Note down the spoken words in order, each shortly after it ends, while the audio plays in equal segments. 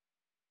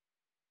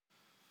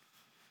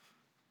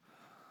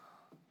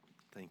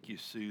Thank you,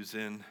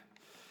 Susan.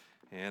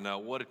 And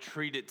what a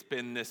treat it's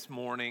been this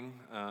morning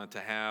to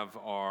have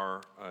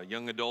our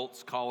young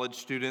adults, college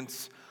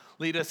students,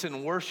 lead us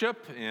in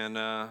worship and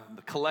the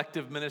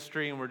collective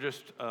ministry. And we're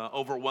just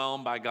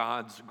overwhelmed by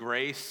God's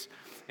grace.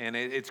 And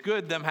it's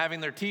good them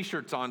having their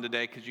T-shirts on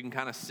today because you can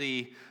kind of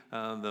see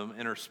them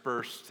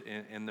interspersed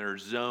in their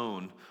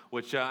zone,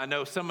 which I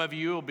know some of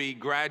you will be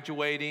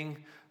graduating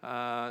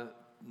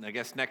I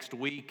guess next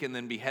week and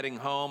then be heading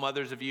home.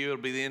 Others of you,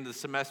 it'll be the end of the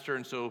semester,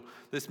 and so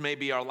this may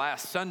be our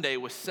last Sunday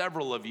with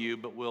several of you,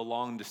 but we'll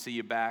long to see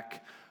you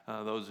back.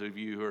 Those of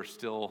you who are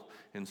still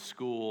in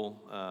school,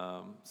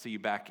 see you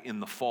back in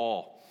the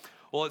fall.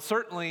 Well, it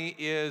certainly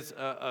is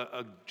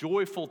a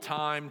joyful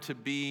time to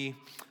be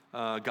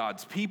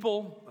God's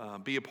people,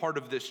 be a part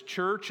of this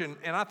church, and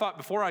I thought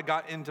before I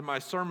got into my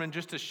sermon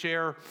just to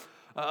share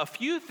a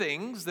few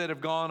things that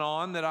have gone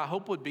on that I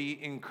hope would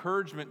be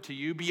encouragement to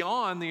you,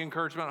 beyond the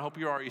encouragement I hope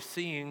you're already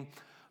seeing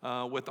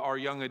with our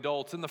young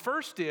adults. And the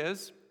first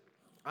is,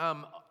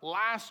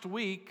 last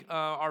week,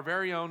 our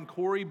very own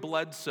Corey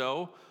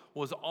Bledsoe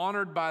was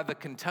honored by the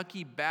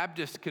Kentucky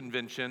Baptist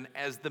Convention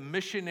as the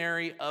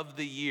Missionary of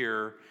the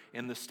Year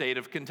in the state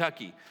of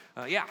Kentucky.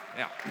 Yeah.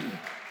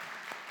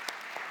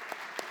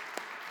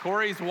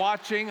 Corey's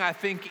watching, I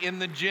think, in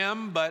the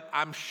gym, but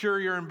I'm sure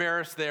you're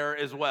embarrassed there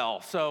as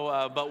well.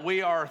 So, but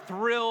we are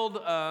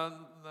thrilled.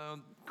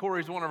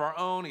 Corey's one of our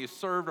own. He has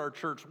served our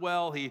church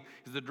well. He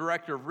is the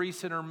director of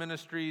Recenter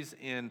Ministries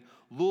in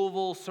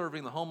Louisville,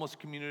 serving the homeless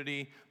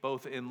community,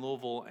 both in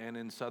Louisville and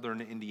in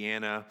southern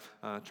Indiana,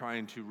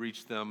 trying to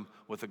reach them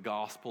with the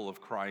gospel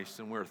of Christ,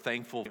 and we're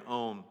thankful to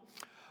own.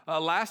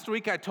 Last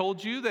week, I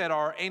told you that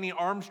our Annie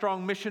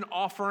Armstrong mission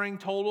offering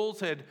totals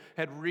had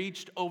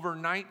reached over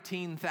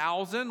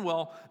 19,000.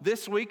 Well,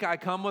 this week, I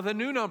come with a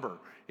new number.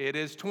 It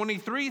is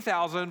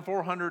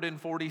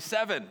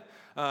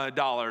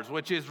 $23,447,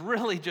 which is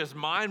really just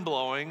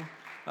mind-blowing.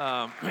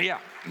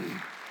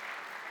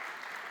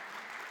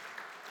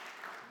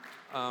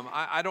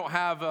 I don't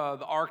have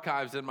the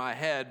archives in my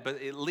head,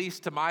 but at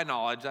least to my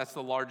knowledge, that's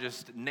the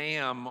largest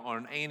NAM or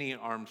an Annie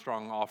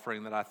Armstrong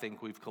offering that I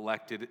think we've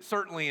collected,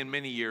 certainly in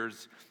many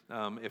years,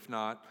 if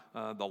not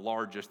the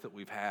largest that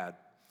we've had.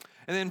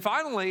 And then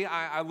finally,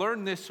 I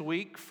learned this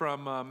week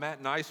from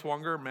Matt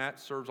Neiswanger. Matt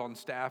serves on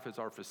staff as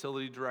our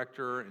facility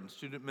director and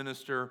student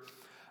minister.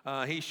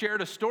 He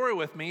shared a story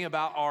with me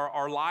about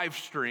our live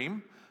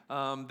stream,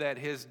 that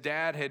his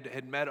dad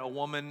had met a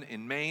woman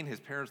in Maine.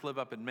 His parents live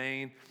up in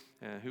Maine.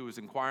 Who was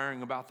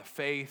inquiring about the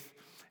faith,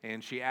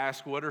 and she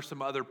asked what are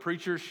some other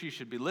preachers she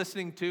should be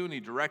listening to, and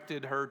he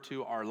directed her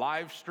to our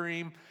live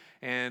stream.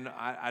 And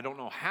I don't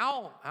know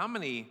how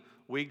many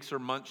weeks or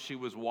months she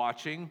was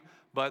watching,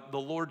 but the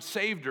Lord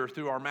saved her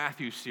through our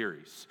Matthew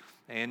series,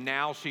 and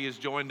now she is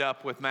joined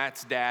up with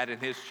Matt's dad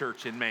and his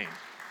church in Maine.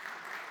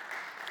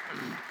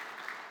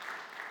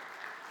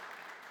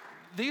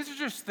 These are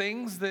just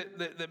things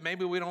that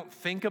maybe we don't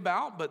think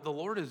about, but the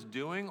Lord is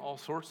doing all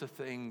sorts of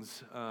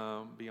things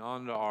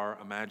beyond our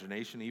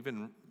imagination,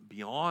 even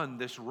beyond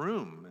this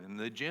room and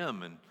the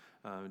gym, and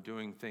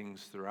doing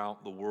things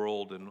throughout the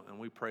world. And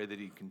we pray that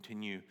He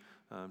continue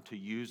to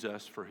use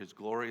us for His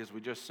glory, as we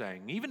just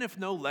sang. Even if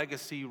no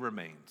legacy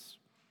remains,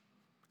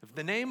 if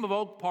the name of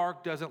Oak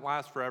Park doesn't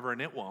last forever,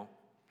 and it won't,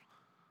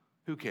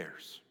 who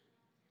cares?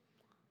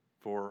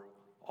 For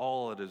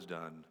all it has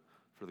done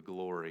for the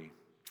glory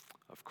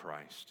of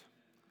Christ.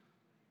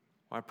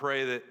 I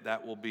pray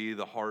that will be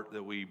the heart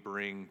that we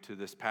bring to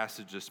this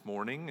passage this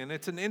morning. And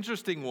it's an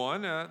interesting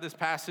one. This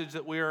passage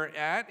that we are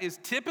at is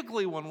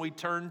typically one we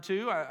turn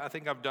to. I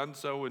think I've done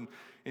so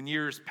in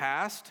years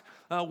past.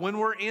 When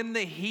we're in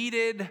the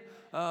heated,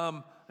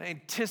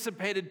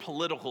 anticipated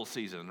political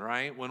season,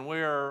 right? When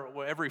we're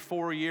every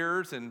 4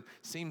 years, and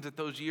it seems that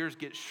those years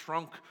get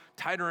shrunk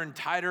tighter and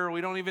tighter. We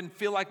don't even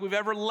feel like we've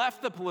ever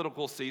left the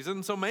political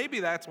season. So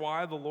maybe that's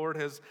why the Lord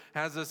has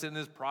us in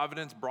His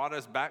providence, brought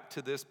us back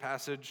to this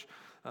passage,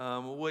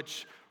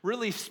 which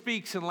really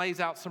speaks and lays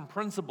out some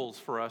principles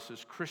for us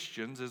as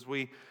Christians as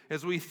we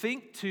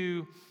think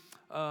to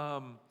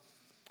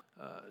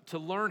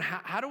learn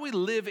how do we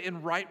live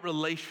in right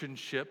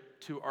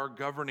relationship to our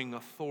governing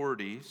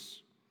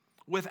authorities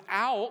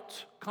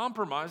without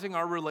compromising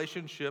our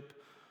relationship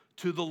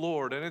to the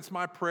Lord. And it's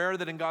my prayer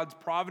that in God's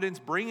providence,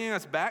 bringing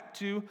us back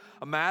to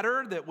a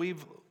matter that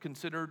we've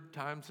considered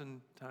times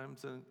and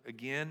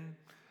again,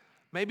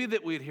 maybe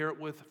that we'd hear it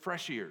with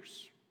fresh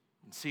ears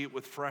and see it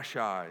with fresh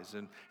eyes,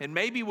 and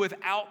maybe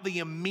without the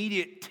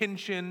immediate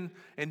tension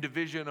and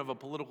division of a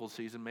political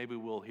season, maybe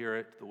we'll hear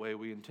it the way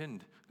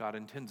God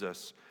intends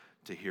us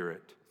to hear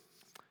it.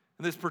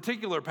 In this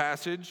particular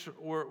passage,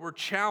 we're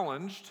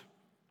challenged,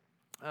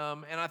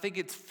 and I think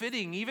it's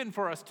fitting even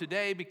for us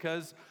today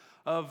because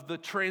of the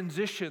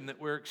transition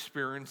that we're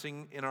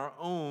experiencing in our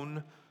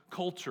own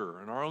culture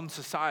and our own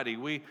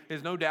society.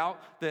 There's no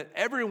doubt that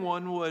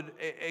everyone would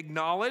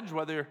acknowledge,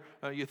 whether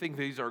you think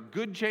these are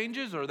good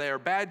changes or they are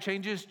bad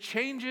changes,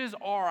 changes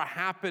are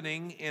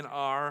happening in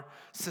our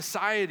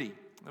society.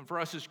 And for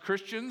us as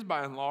Christians,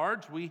 by and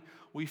large,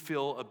 we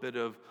feel a bit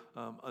of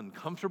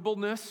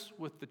uncomfortableness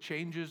with the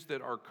changes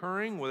that are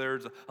occurring, where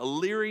there's a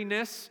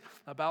leeriness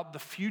about the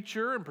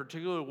future, and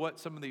particularly what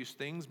some of these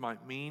things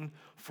might mean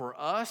for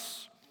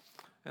us.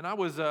 And I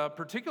was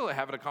particularly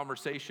having a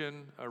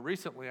conversation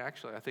recently,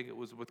 actually. I think it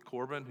was with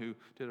Corbin, who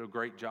did a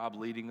great job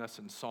leading us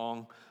in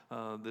song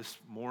this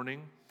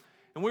morning.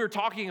 And we were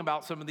talking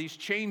about some of these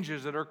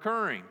changes that are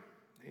occurring.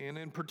 And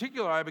in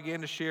particular, I began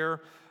to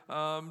share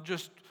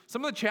just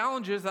some of the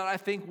challenges that I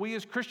think we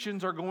as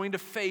Christians are going to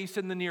face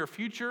in the near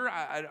future.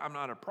 I'm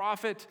not a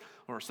prophet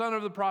or a son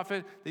of the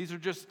prophet. These are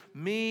just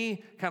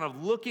me kind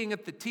of looking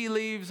at the tea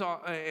leaves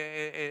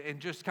and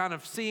just kind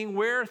of seeing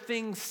where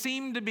things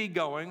seem to be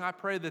going. I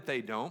pray that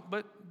they don't,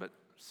 but it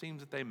seems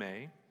that they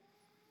may.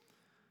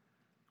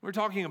 We're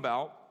talking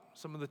about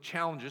some of the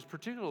challenges,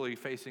 particularly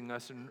facing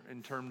us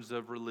in terms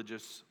of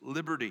religious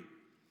liberty.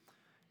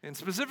 And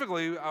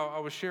specifically, I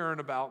was sharing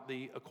about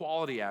the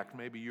Equality Act.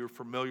 Maybe you're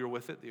familiar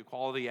with it, the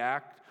Equality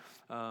Act,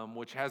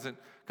 which hasn't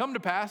come to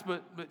pass,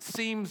 but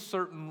seems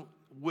certain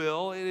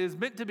will. It is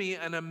meant to be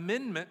an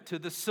amendment to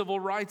the Civil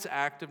Rights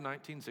Act of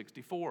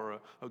 1964,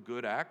 a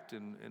good act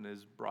and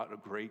has brought a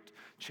great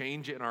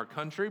change in our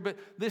country. But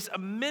this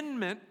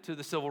amendment to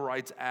the Civil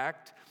Rights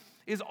Act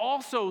is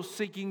also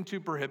seeking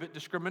to prohibit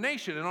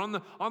discrimination. And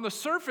on the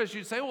surface,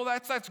 you'd say, well,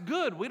 that's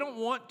good. We don't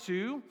want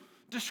to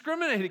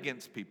discriminate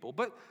against people.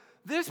 But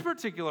this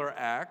particular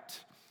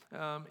act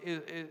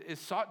is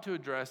sought to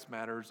address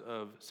matters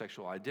of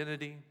sexual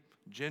identity,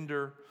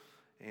 gender,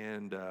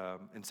 and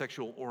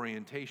sexual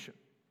orientation.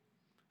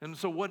 And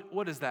so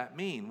what does that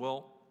mean?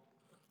 Well,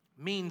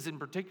 it means in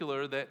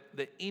particular that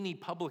any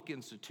public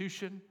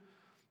institution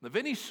of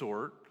any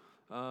sort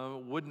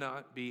would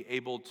not be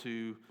able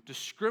to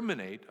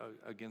discriminate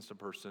against a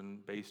person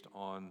based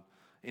on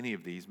any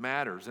of these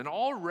matters. And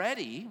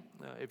already,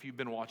 if you've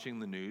been watching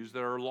the news,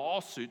 there are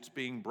lawsuits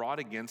being brought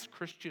against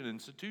Christian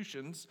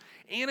institutions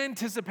in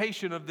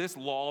anticipation of this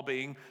law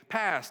being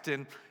passed.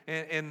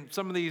 And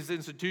some of these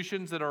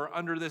institutions that are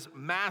under this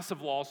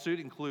massive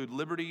lawsuit include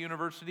Liberty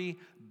University,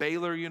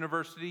 Baylor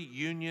University,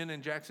 Union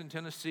in Jackson,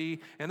 Tennessee,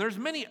 and there's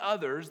many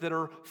others that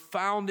are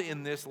found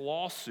in this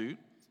lawsuit,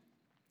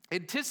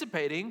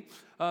 anticipating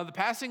the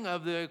passing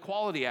of the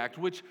Equality Act,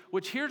 which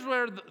here's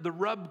where the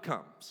rub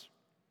comes.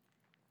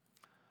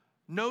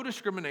 No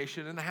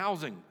discrimination in the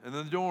housing and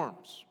in the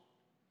dorms.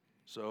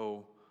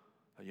 So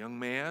a young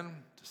man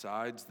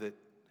decides that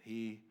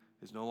he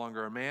is no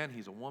longer a man,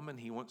 he's a woman,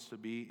 he wants to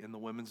be in the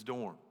women's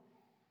dorm.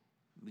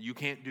 You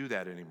can't do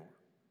that anymore.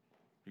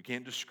 You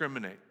can't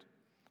discriminate.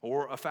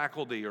 Or a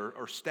faculty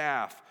or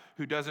staff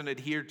who doesn't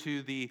adhere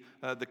to the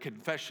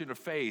confession of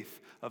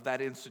faith of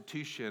that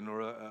institution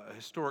or a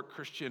historic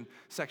Christian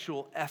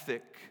sexual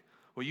ethic.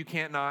 Well, you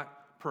can't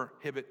not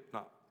prohibit,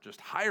 not just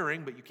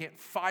hiring, but you can't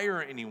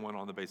fire anyone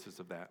on the basis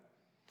of that.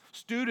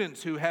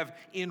 Students who have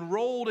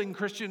enrolled in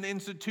Christian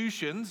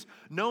institutions,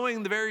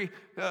 knowing the very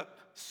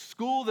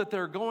school that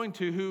they're going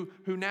to,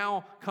 who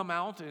now come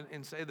out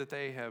and say that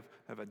they have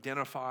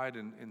identified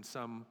in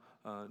some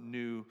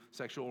new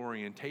sexual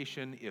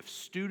orientation. If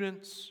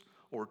students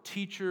or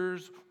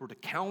teachers were to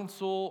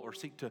counsel or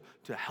seek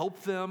to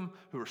help them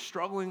who are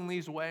struggling in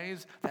these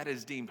ways, that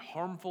is deemed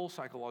harmful,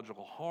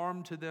 psychological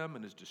harm to them,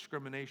 and is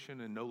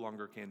discrimination and no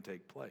longer can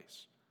take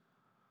place.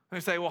 And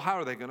they say, well, how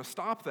are they going to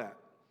stop that?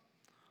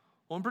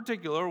 Well, in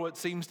particular, what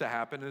seems to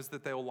happen is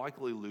that they will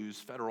likely lose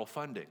federal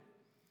funding.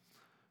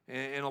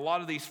 And a lot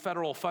of these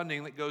federal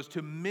funding that goes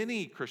to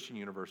many Christian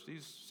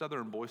universities,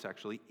 Southern Boyce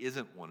actually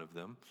isn't one of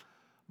them,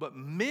 but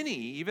many,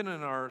 even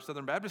in our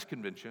Southern Baptist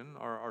Convention,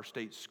 our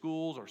state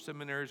schools, our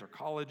seminaries, our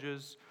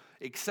colleges,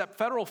 accept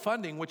federal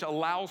funding, which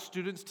allows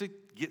students to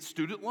get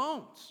student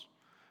loans.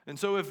 And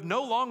so if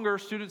no longer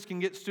students can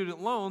get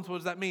student loans, what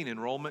does that mean?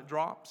 Enrollment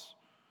drops.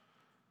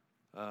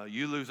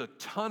 You lose a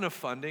ton of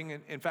funding.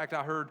 In fact,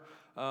 I heard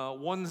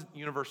one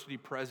university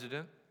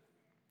president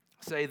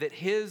say that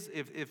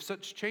if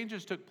such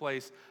changes took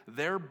place,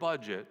 their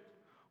budget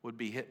would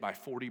be hit by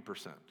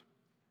 40%.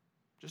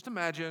 Just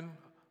imagine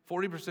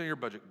 40% of your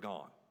budget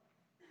gone.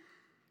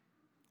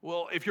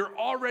 Well, if you're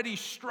already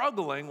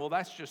struggling, well,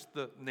 that's just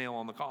the nail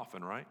on the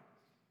coffin, right?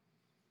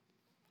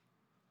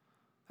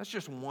 That's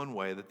just one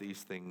way that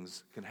these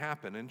things can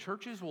happen. And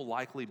churches will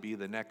likely be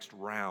the next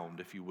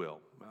round, if you will.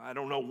 I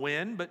don't know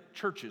when, but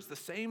churches, the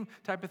same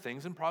type of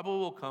things, and probably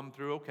will come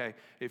through, okay,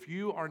 if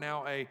you are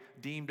now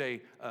deemed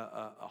a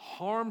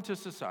harm to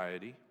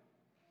society,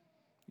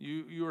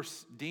 you are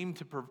deemed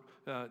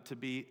to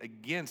be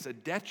against, a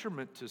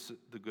detriment to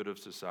the good of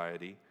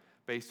society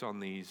based on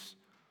these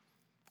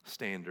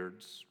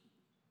standards.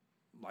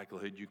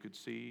 Likelihood you could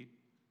see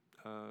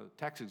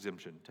tax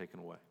exemption taken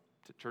away.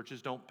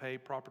 Churches don't pay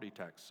property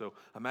tax. So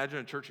imagine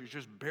a church who's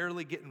just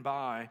barely getting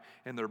by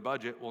in their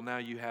budget. Well, now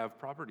you have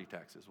property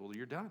taxes. Well,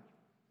 you're done.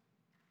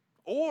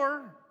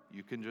 Or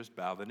you can just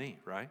bow the knee,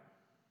 right?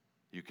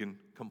 You can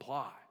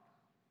comply.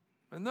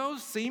 And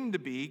those seem to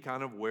be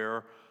kind of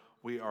where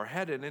we are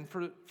headed. And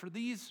for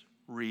these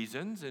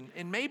reasons,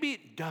 and maybe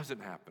it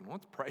doesn't happen.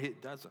 Let's pray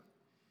it doesn't.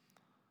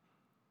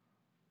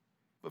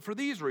 But for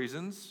these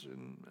reasons,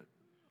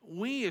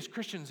 we as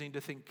Christians need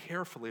to think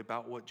carefully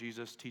about what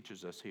Jesus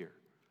teaches us here.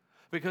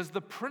 Because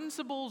the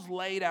principles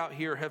laid out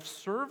here have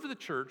served the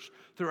church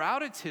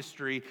throughout its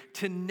history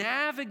to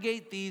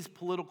navigate these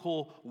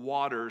political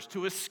waters,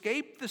 to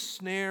escape the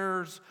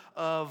snares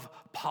of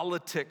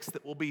politics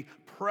that will be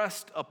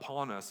pressed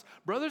upon us.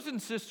 Brothers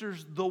and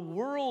sisters, the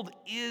world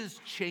is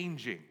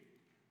changing,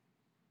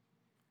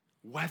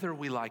 whether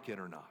we like it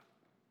or not.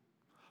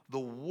 The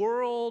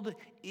world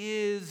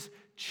is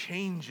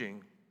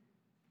changing.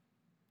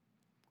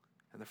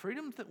 And the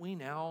freedoms that we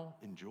now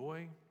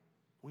enjoy,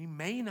 we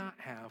may not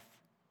have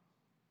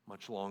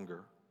much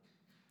longer.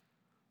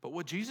 But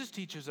what Jesus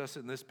teaches us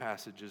in this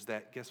passage is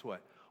that, guess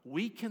what?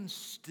 We can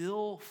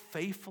still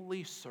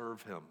faithfully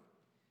serve him,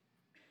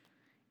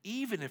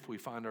 even if we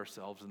find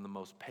ourselves in the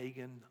most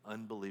pagan,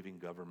 unbelieving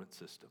government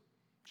system.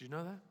 Did you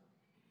know that?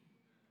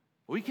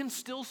 We can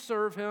still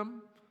serve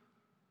him,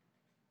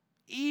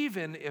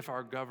 even if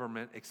our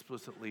government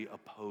explicitly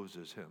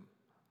opposes him.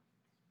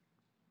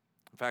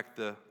 In fact,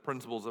 the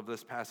principles of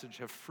this passage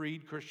have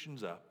freed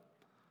Christians up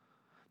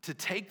to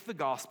take the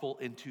gospel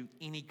into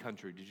any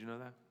country. Did you know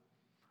that?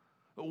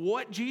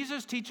 What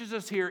Jesus teaches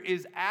us here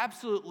is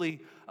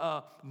absolutely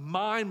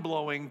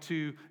mind-blowing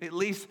to at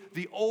least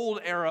the old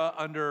era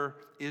under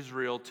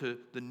Israel to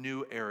the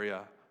new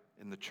era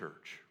in the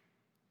church.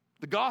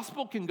 The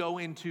gospel can go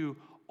into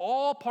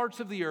all parts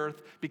of the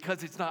earth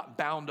because it's not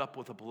bound up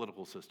with a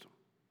political system.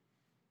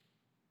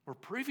 Where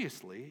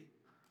previously,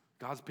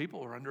 God's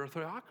people were under a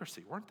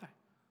theocracy, weren't they?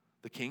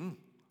 The king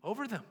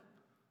over them,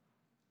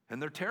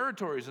 and their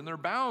territories and their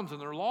bounds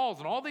and their laws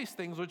and all these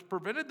things which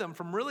prevented them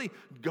from really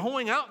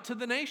going out to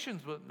the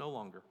nations, but no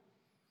longer.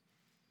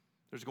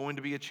 There's going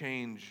to be a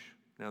change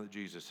now that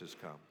Jesus has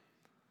come.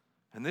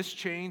 And this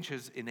change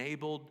has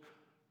enabled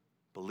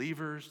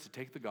believers to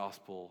take the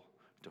gospel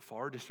to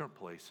far distant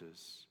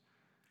places,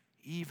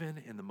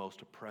 even in the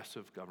most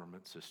oppressive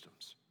government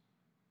systems.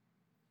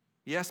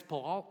 Yes,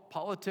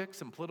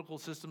 politics and political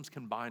systems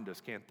can bind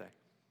us, can't they?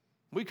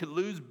 We could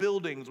lose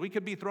buildings. We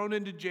could be thrown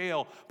into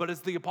jail. But as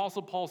the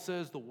Apostle Paul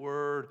says, the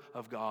word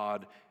of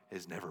God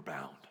is never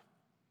bound.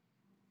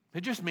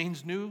 It just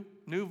means new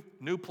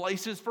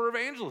places for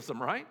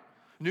evangelism, right?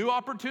 New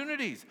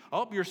opportunities.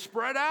 Oh, you're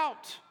spread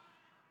out.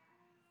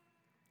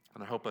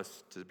 And I hope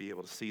us to be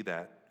able to see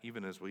that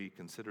even as we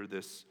consider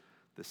this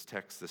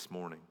text this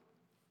morning.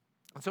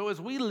 And so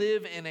as we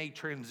live in a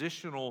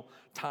transitional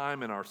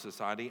time in our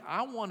society,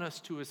 I want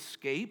us to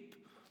escape,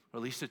 or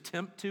at least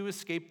attempt to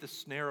escape, the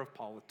snare of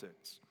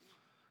politics.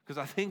 Because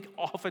I think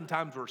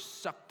oftentimes we're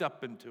sucked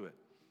up into it.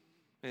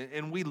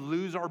 And we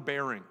lose our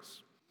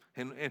bearings.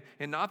 And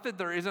not that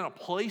there isn't a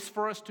place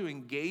for us to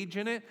engage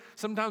in it.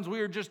 Sometimes we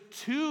are just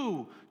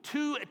too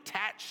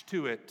attached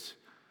to it.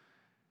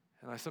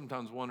 And I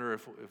sometimes wonder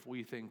if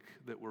we think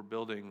that we're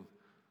building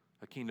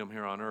a kingdom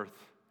here on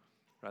earth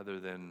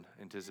rather than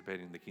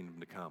anticipating the kingdom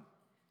to come.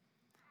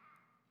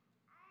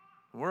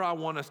 And where I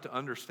want us to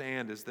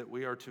understand is that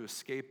we are to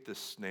escape this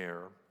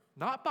snare,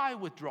 not by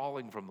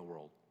withdrawing from the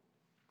world,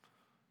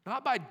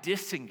 not by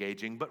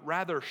disengaging, but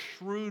rather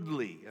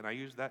shrewdly, and I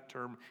use that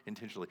term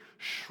intentionally,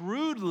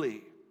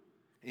 shrewdly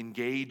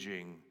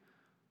engaging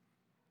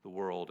the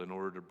world in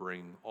order to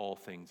bring all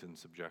things in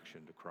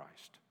subjection to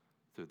Christ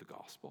through the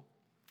gospel.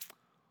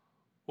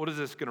 What is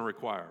this going to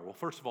require? Well,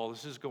 first of all,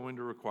 this is going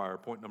to require,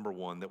 point number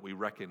one, that we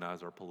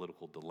recognize our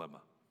political dilemma.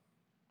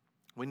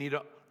 We need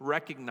to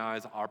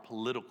recognize our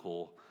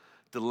political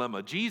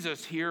dilemma.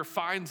 Jesus here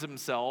finds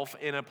himself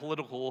in a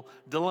political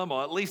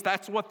dilemma. At least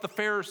that's what the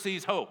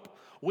Pharisees hope.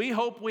 We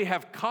hope we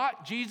have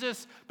caught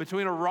Jesus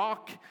between a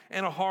rock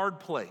and a hard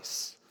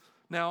place.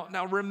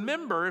 Now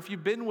remember, if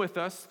you've been with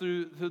us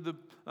through the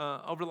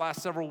over the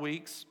last several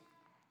weeks,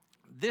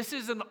 this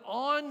is an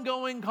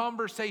ongoing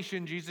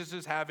conversation Jesus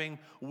is having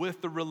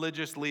with the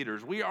religious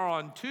leaders. We are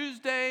on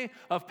Tuesday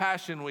of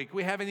Passion Week.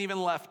 We haven't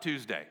even left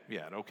Tuesday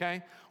yet,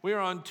 okay? We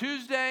are on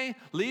Tuesday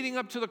leading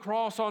up to the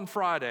cross on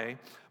Friday,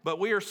 but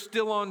we are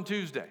still on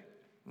Tuesday,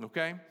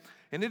 okay?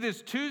 And it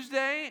is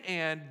Tuesday,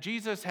 and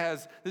this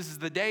is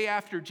the day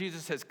after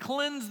Jesus has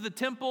cleansed the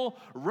temple,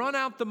 run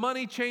out the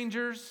money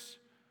changers.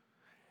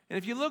 And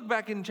if you look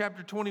back in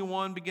chapter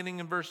 21, beginning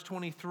in verse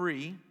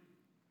 23,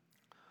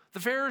 the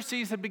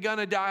Pharisees had begun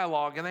a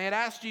dialogue, and they had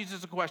asked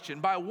Jesus a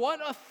question. By what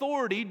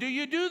authority do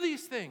you do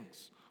these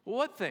things? Well,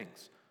 what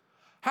things?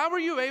 How are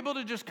you able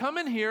to just come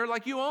in here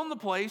like you own the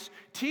place,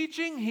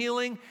 teaching,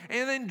 healing,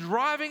 and then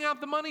driving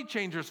out the money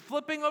changers,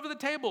 flipping over the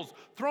tables,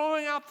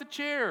 throwing out the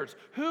chairs?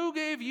 Who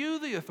gave you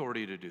the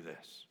authority to do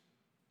this?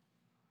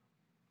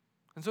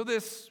 And so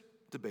this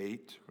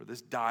debate or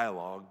this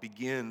dialogue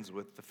begins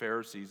with the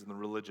Pharisees and the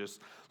religious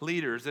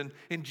leaders. And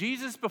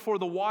Jesus, before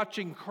the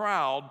watching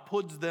crowd,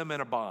 puts them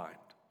in a bind.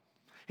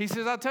 He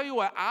says, I'll tell you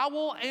what, I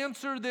will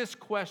answer this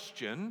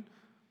question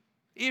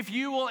if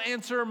you will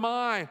answer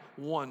my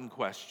one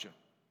question.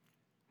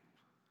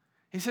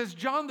 He says,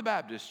 John the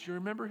Baptist, you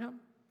remember him?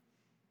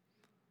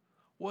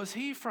 Was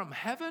he from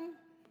heaven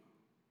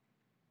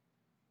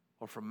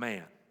or from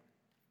man?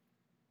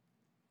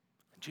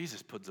 And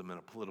Jesus puts them in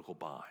a political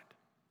bind.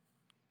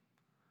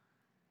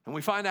 And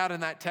we find out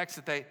in that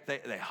text that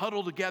they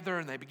huddle together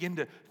and they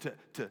begin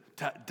to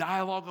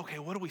dialogue. Okay,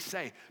 what do we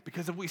say?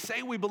 Because if we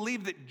say we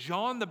believe that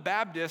John the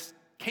Baptist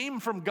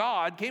came from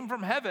God, came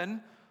from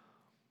heaven,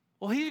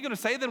 well, he's going to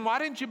say, then why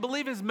didn't you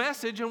believe his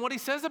message and what he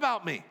says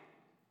about me?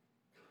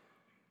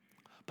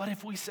 But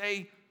if we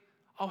say,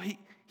 oh,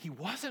 he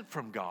wasn't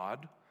from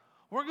God,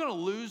 we're going to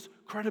lose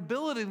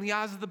credibility in the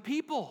eyes of the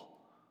people.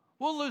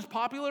 We'll lose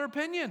popular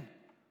opinion.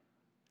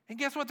 And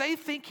guess what? They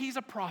think he's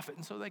a prophet.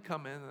 And so they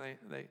come in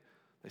and they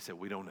say,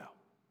 we don't know.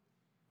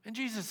 And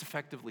Jesus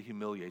effectively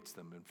humiliates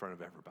them in front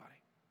of everybody.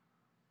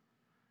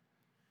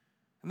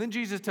 And then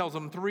Jesus tells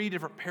them 3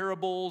 different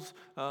parables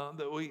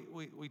that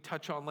we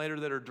touch on later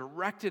that are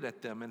directed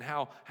at them and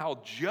how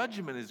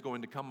judgment is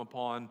going to come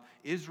upon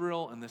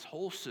Israel and this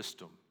whole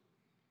system,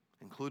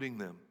 including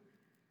them.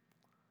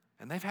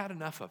 And they've had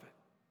enough of it.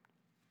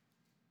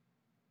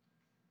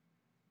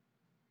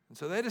 And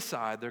so they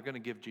decide they're going to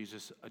give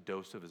Jesus a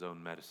dose of his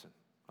own medicine.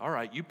 All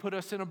right, you put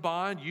us in a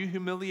bind, you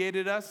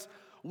humiliated us.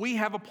 We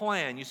have a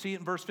plan. You see it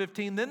in verse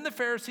 15. Then the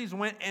Pharisees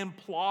went and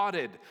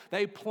plotted.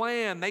 They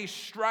planned, they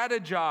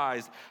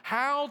strategized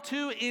how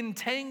to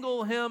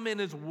entangle him in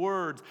his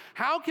words.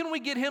 How can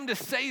we get him to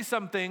say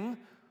something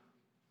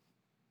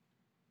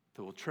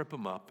that will trip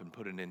him up and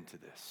put an end to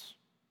this?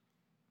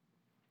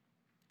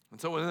 And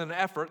so in an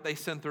effort, they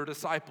sent their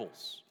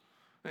disciples.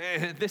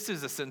 And this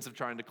is a sense of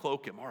trying to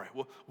cloak him. All right,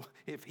 well,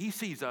 if he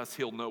sees us,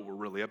 he'll know we're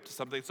really up to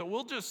something. So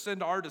we'll just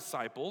send our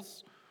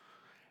disciples.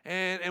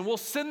 And we'll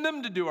send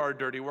them to do our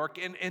dirty work,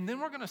 and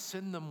then we're going to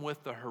send them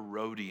with the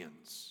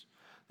Herodians.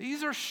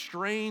 These are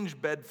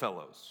strange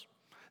bedfellows.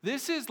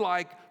 This is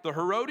like the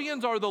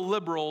Herodians are the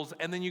liberals,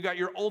 and then you got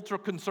your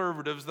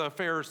ultra-conservatives, the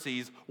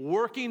Pharisees,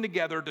 working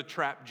together to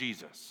trap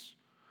Jesus.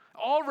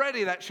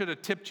 Already that should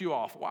have tipped you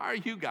off. Why are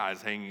you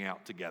guys hanging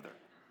out together?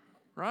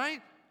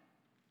 Right?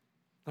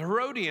 The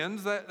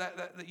Herodians,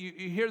 you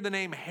hear the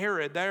name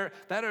Herod,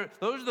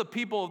 those are the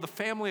people of the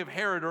family of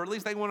Herod, or at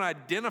least they weren't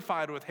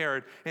identified with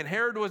Herod. And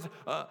Herod was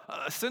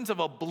a sense of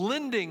a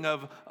blending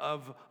of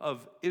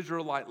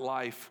Israelite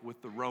life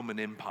with the Roman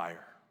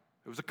Empire.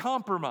 It was a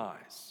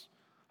compromise,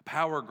 a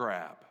power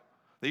grab.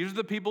 These are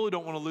the people who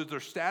don't want to lose their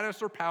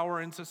status or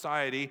power in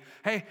society.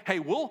 Hey,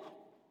 we'll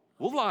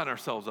line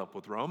ourselves up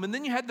with Rome. And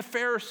then you had the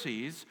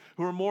Pharisees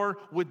who are more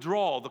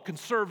withdrawal, the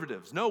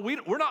conservatives. No,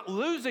 we're not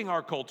losing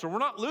our culture. We're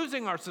not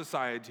losing our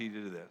society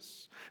to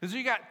this. And so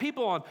you got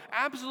people on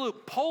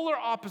absolute polar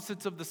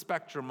opposites of the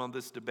spectrum on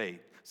this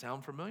debate.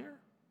 Sound familiar?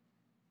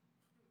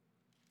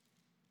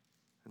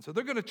 And so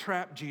they're going to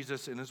trap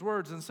Jesus in his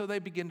words. And so they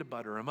begin to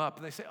butter him up.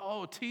 And they say,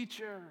 oh,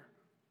 teacher.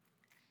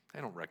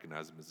 They don't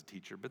recognize him as a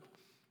teacher, but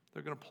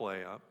they're going to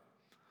play up.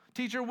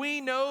 Teacher,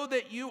 we know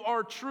that you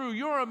are true.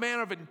 You're a man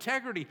of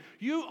integrity.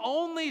 You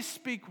only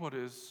speak what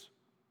is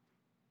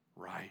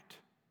right.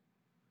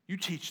 You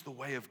teach the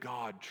way of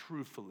God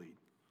truthfully.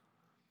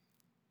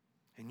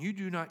 And you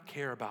do not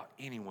care about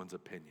anyone's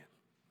opinion.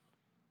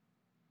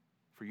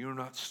 For you are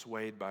not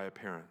swayed by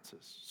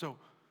appearances. So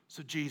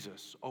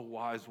Jesus, oh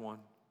wise one,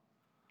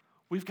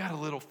 we've got a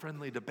little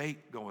friendly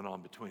debate going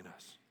on between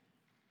us.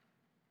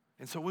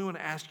 And so we want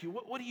to ask you,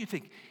 what do you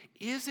think?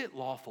 Is it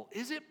lawful?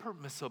 Is it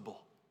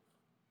permissible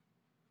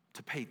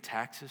to pay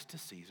taxes to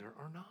Caesar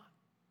or not?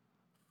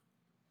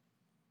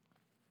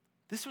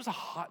 This was a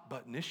hot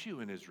button issue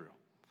in Israel.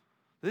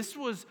 This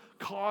was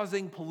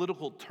causing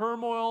political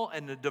turmoil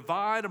and a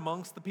divide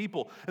amongst the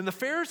people. And the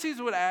Pharisees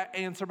would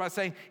answer by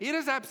saying, it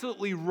is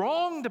absolutely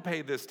wrong to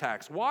pay this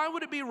tax. Why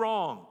would it be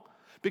wrong?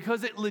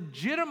 Because it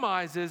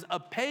legitimizes a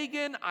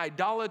pagan,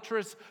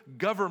 idolatrous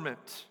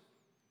government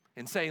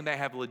and saying they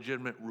have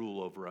legitimate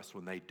rule over us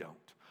when they don't.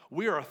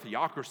 We are a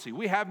theocracy.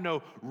 We have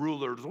no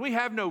rulers. We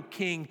have no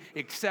king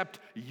except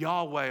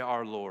Yahweh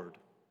our Lord.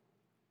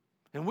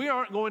 And we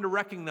aren't going to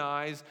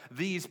recognize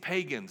these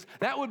pagans.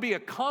 That would be a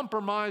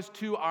compromise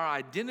to our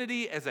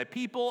identity as a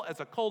people,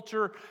 as a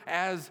culture,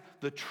 as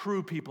the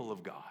true people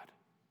of God.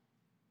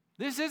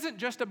 This isn't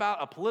just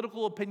about a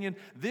political opinion.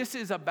 This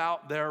is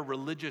about their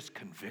religious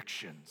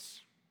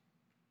convictions.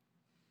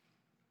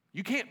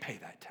 You can't pay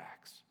that tax.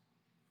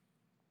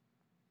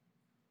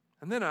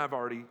 And then I've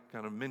already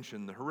kind of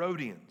mentioned the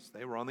Herodians.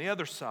 They were on the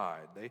other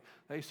side.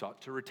 They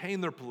sought to retain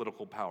their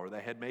political power.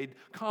 They had made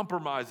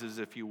compromises,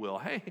 if you will.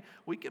 Hey,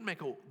 we can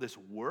make this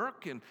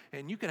work,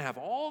 and you can have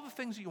all the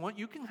things you want.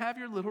 You can have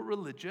your little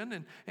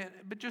religion,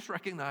 but just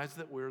recognize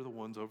that we're the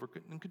ones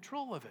in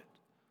control of it.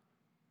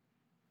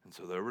 And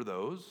so there were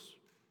those,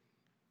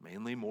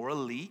 mainly more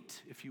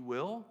elite, if you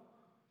will,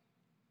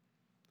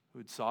 who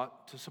had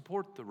sought to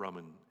support the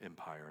Roman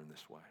Empire in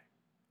this way.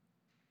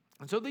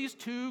 And so these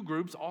two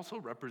groups also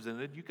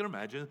represented, you can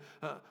imagine,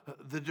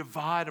 the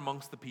divide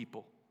amongst the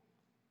people.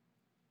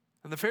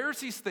 And the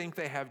Pharisees think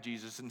they have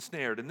Jesus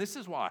ensnared. And this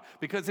is why.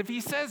 Because if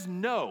he says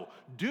no,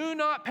 do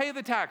not pay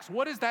the tax,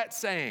 what is that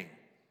saying?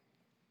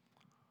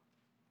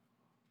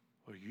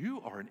 Well,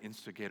 you are an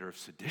instigator of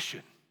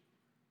sedition.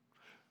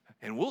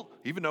 And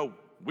even though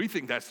we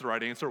think that's the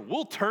right answer,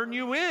 we'll turn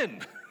you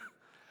in.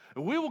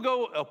 And we will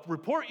go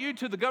report you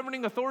to the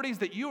governing authorities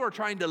that you are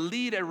trying to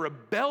lead a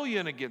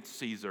rebellion against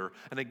Caesar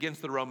and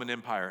against the Roman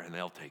Empire, and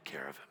they'll take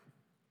care of him.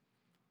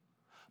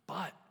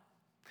 But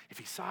if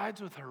he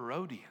sides with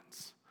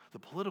Herodians, the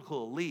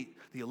political elite,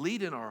 the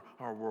elite in our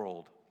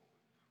world,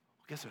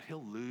 well, guess what?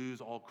 He'll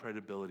lose all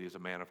credibility as a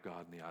man of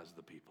God in the eyes of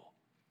the people,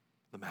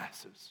 the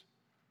masses.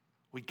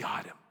 We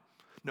got him.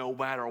 No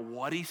matter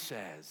what he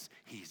says,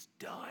 he's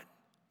done.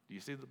 Do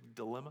you see the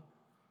dilemma?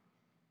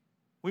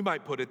 We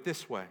might put it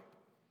this way.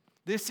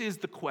 This is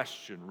the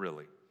question,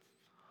 really.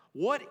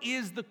 What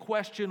is the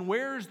question?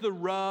 Where's the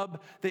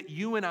rub that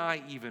you and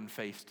I even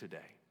face today?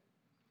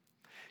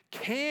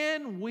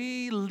 Can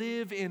we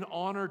live in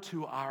honor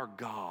to our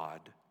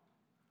God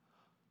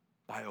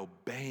by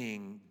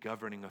obeying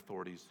governing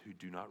authorities who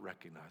do not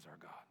recognize our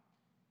God?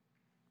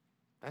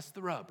 That's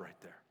the rub right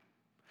there.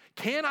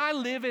 Can I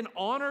live in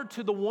honor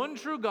to the one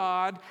true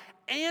God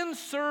and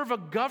serve a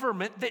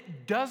government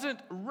that doesn't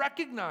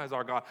recognize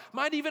our God,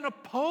 might even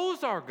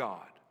oppose our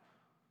God?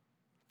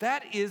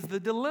 That is the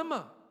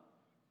dilemma.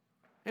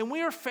 And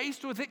we are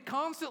faced with it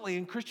constantly,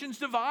 and Christians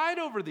divide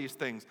over these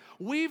things.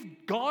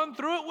 We've gone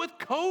through it with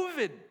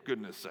COVID,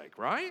 goodness sake,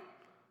 right?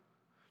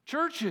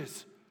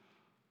 Churches,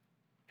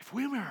 if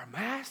we wear a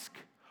mask,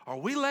 are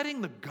we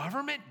letting the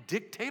government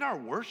dictate our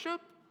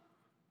worship?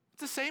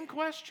 It's the same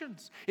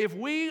questions. If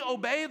we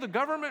obey the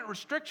government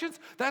restrictions,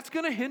 that's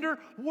going to hinder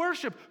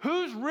worship.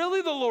 Who's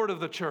really the Lord of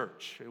the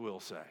church, it will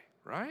say,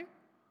 right?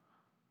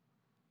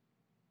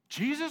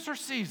 Jesus or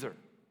Caesar?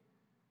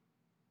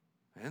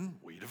 And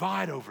we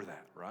divide over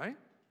that, right?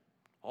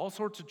 All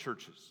sorts of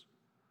churches.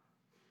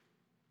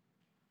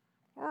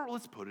 Or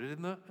let's put it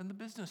in the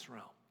business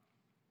realm.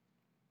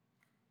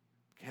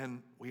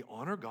 Can we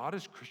honor God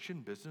as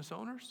Christian business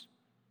owners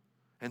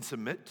and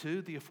submit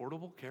to the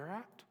Affordable Care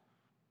Act,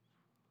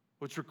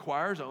 which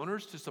requires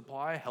owners to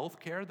supply health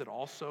care that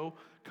also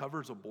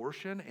covers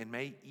abortion and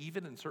may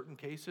even, in certain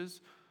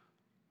cases,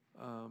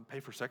 pay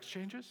for sex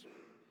changes?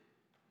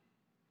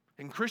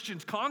 And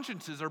Christians'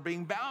 consciences are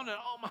being bound. And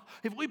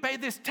if we pay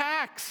this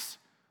tax,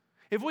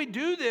 if we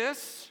do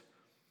this,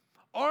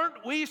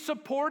 aren't we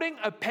supporting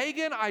a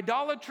pagan,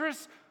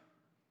 idolatrous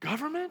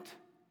government?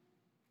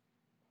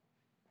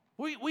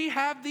 We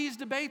have these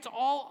debates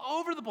all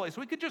over the place.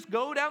 We could just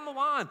go down the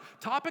line,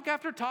 topic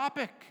after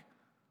topic.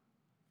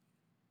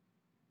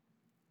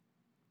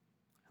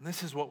 And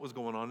this is what was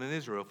going on in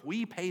Israel. If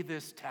we pay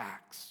this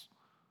tax,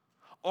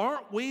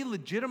 aren't we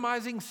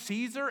legitimizing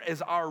Caesar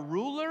as our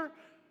ruler?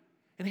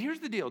 And here's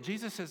the deal.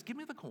 Jesus says, give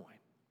me the coin.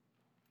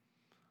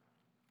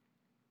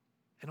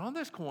 And on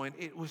this coin,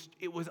 it was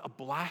a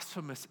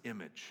blasphemous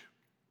image.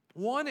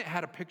 One, it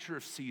had a picture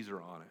of Caesar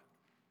on it.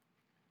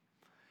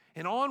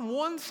 And on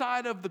one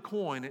side of the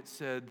coin, it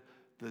said,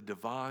 the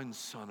divine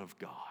Son of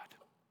God.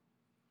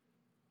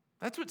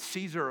 That's what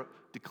Caesar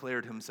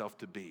declared himself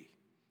to be.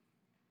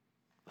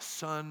 The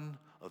son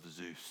of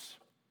Zeus.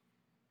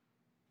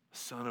 The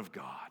Son of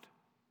God.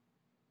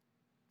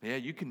 Yeah,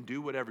 you can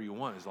do whatever you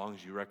want as long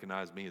as you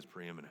recognize me as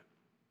preeminent.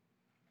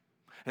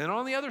 And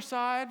on the other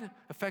side,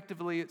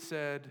 effectively it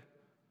said,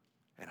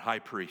 and high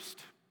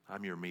priest,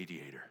 I'm your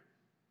mediator.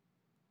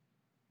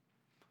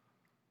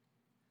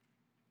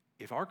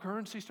 If our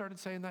currency started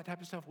saying that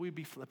type of stuff, we'd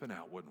be flipping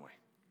out, wouldn't we?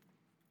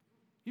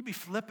 You'd be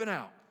flipping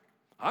out.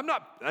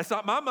 That's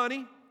not my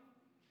money.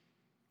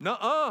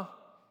 Nuh-uh.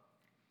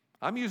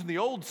 I'm using the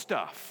old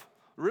stuff,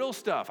 real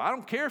stuff. I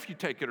don't care if you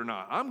take it or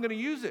not. I'm going to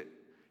use it.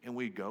 And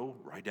we'd go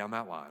right down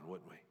that line,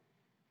 wouldn't we?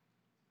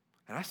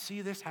 And I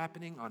see this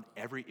happening on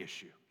every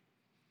issue.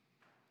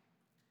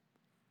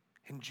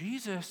 And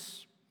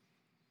Jesus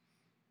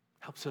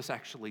helps us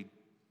actually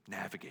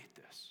navigate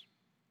this.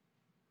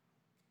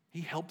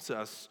 He helps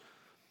us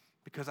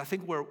because I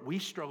think where we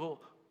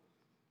struggle,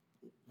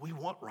 we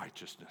want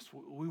righteousness.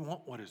 We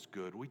want what is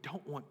good. We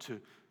don't want to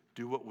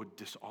do what would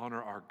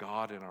dishonor our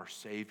God and our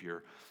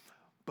Savior.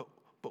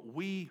 But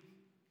we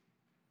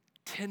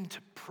tend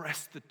to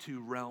press the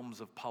two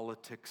realms of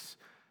politics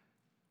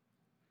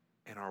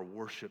and our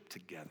worship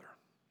together.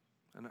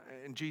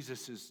 And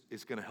Jesus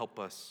is going to help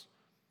us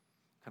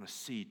kind of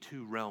see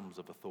two realms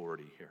of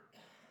authority here.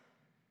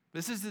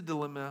 This is the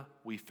dilemma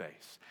we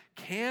face.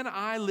 Can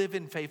I live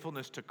in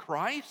faithfulness to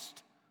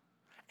Christ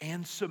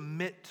and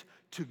submit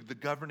to the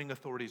governing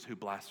authorities who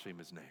blaspheme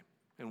his name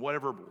and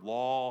whatever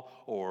law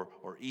or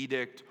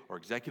edict or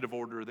executive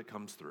order that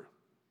comes through?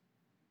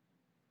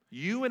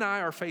 You and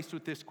I are faced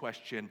with this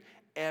question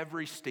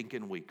every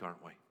stinking week,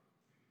 aren't we?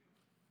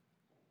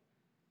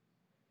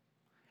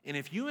 And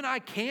if you and I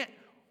can't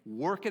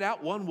work it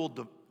out, one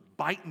will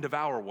bite and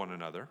devour one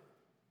another,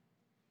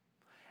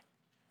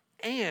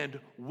 and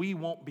we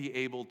won't be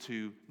able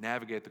to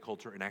navigate the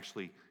culture and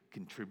actually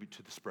contribute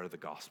to the spread of the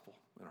gospel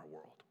in our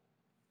world.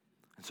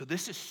 And so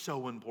this is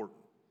so important.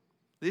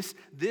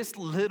 This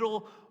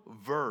little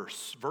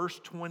verse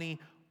 21,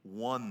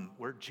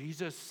 where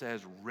Jesus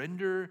says,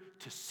 render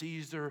to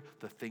Caesar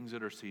the things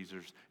that are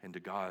Caesar's, and to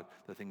God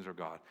the things are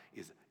God,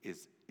 is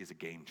a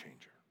game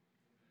changer.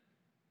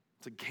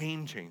 It's a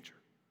game changer.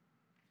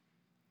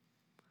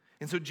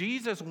 And so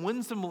Jesus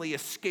winsomely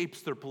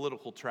escapes their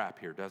political trap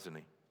here, doesn't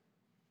he?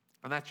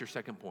 And that's your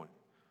second point.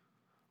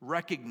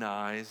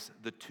 Recognize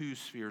the two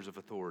spheres of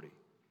authority.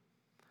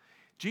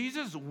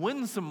 Jesus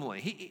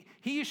winsomely,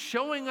 he is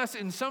showing us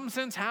in some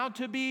sense how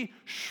to be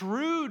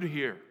shrewd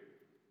here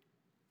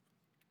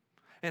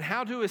and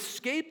how to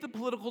escape the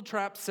political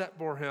trap set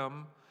for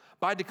him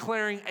by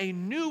declaring a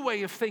new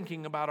way of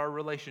thinking about our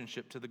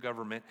relationship to the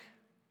government.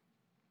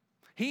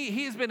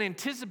 He has been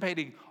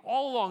anticipating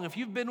all along. If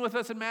you've been with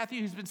us in Matthew,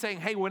 he's been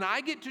saying, hey, when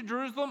I get to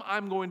Jerusalem,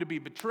 I'm going to be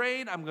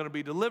betrayed, I'm going to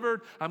be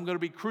delivered, I'm going to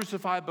be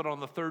crucified, but on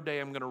the third day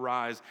I'm going to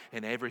rise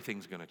and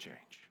everything's going to change.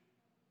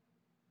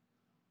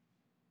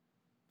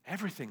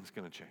 Everything's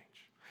going to change.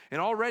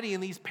 And already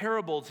in these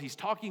parables, he's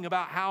talking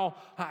about how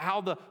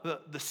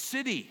the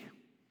city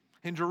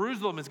in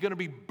Jerusalem is going to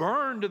be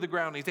burned to the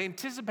ground. He's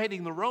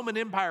anticipating the Roman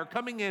Empire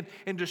coming in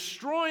and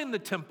destroying the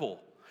temple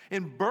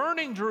and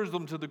burning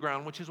Jerusalem to the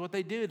ground, which is what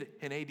they did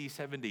in AD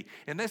 70.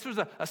 And this was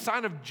a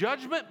sign of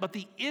judgment, but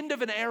the end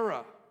of an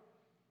era.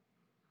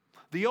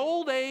 The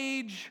old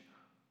age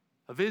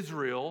of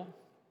Israel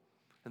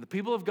and the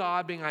people of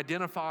God being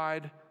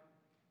identified,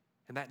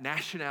 and that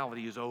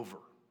nationality is over.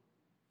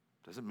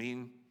 Doesn't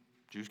mean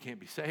Jews can't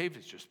be saved.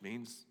 It just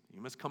means you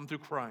must come through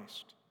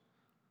Christ.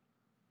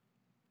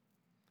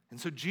 And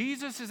so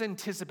Jesus is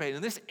anticipating,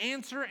 and this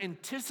answer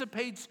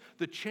anticipates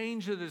the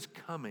change that is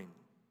coming.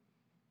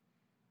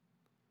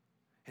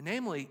 And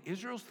namely,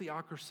 Israel's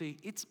theocracy,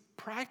 it's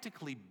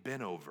practically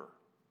been over.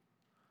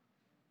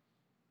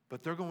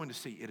 But they're going to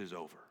see it is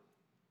over.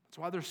 That's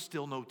why there's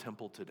still no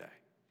temple today.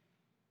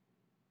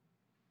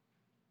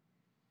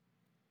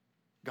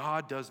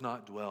 God does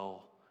not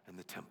dwell in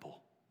the temple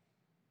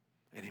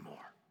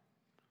anymore.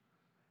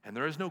 And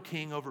there is no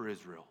king over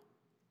Israel.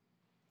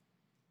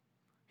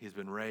 He's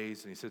been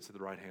raised, and he sits at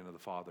the right hand of the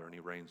Father, and he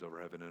reigns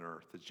over heaven and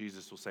earth. As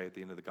Jesus will say at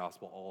the end of the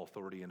gospel, all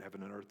authority in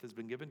heaven and earth has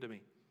been given to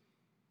me.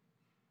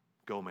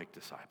 Go make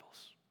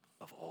disciples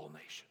of all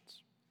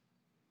nations.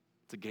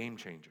 It's a game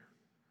changer.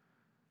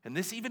 And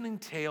this even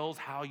entails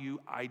how you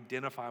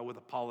identify with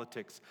the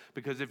politics.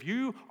 Because if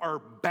you are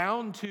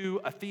bound to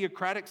a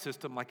theocratic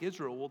system like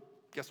Israel, well,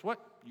 guess what?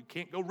 You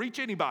can't go reach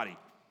anybody.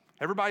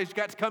 Everybody's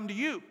got to come to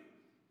you.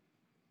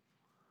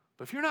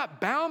 But if you're not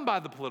bound by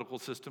the political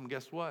system,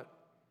 guess what?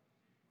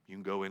 You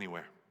can go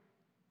anywhere.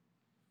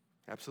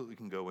 Absolutely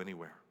can go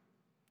anywhere.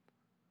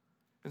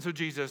 And so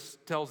Jesus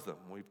tells them,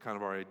 we've kind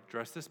of already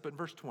addressed this, but in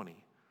verse 20,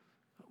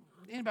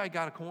 anybody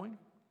got a coin?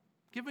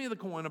 Give me the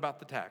coin about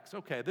the tax.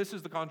 Okay, this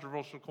is the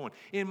controversial coin.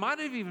 It might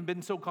have even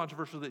been so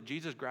controversial that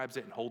Jesus grabs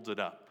it and holds it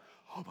up.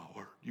 Oh my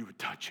word, you would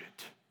touch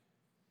it.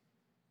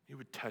 You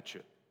would touch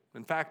it.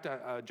 In fact,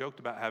 I joked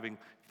about having,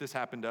 if this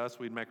happened to us,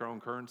 we'd make our own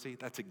currency.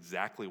 That's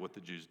exactly what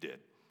the Jews did.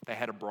 They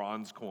had a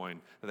bronze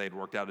coin that they'd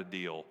worked out a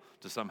deal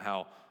to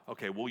somehow,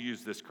 okay, we'll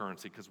use this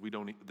currency because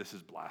this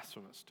is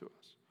blasphemous to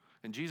us.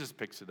 And Jesus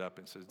picks it up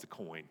and says, it's a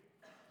coin.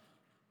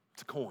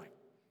 It's a coin.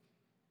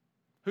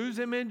 Whose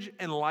image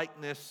and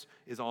likeness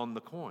is on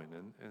the coin?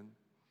 And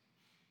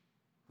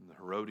the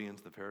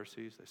Herodians, the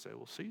Pharisees, they say,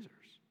 well,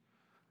 Caesar's.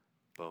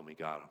 Boom, he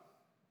got him.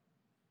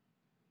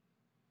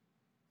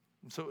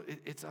 And so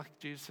it's like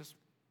Jesus says,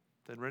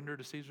 then render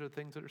to Caesar the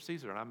things that are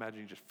Caesar. And I imagine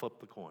you just flip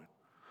the coin.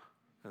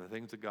 And the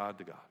things of God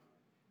to God.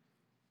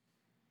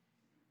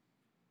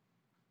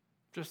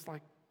 Just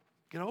like,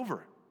 get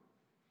over it.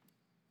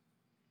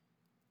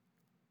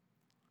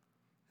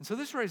 And so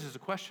this raises a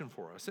question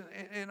for us.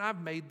 And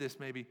I've made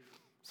this maybe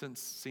since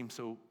it seems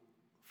so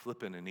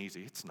flippant and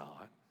easy. It's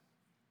not.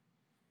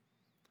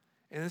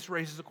 And this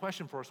raises a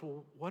question for us.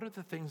 Well, what are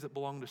the things that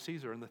belong to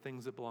Caesar and the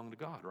things that belong to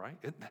God, right?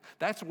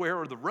 That's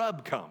where the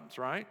rub comes,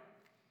 right?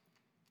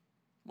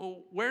 Well,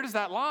 where does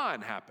that line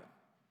happen?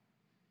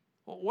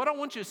 Well, what I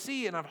want you to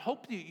see, and I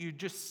hope you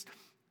just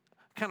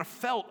kind of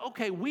felt,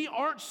 okay, we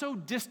aren't so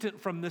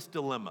distant from this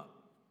dilemma.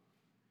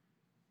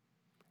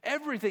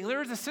 Everything,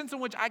 there is a sense in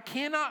which I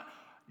cannot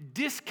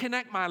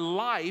disconnect my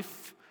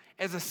life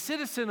as a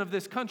citizen of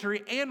this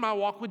country and my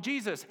walk with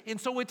Jesus.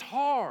 And so it's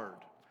hard.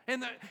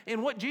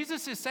 And what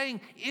Jesus is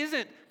saying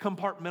isn't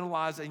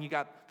compartmentalized and you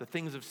got the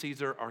things of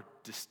Caesar are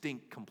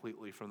distinct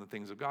completely from the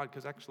things of God,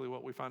 because actually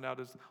what we find out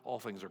is all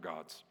things are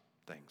God's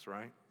things,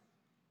 right?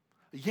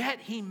 Yet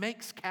he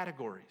makes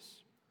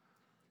categories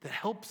that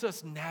helps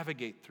us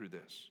navigate through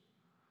this.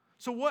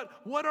 So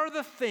what are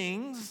the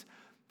things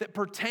that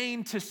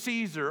pertain to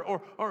Caesar?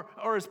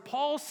 Or as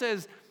Paul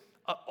says,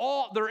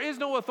 there is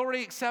no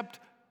authority except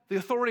the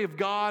authority of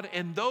God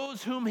and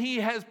those whom he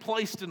has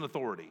placed in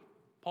authority.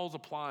 Paul's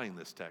applying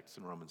this text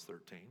in Romans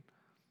 13.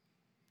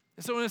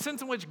 And so in a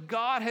sense in which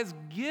God has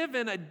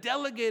given a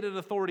delegated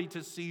authority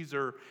to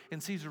Caesar,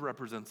 and Caesar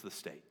represents the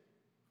state.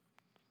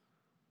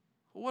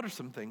 Well, what are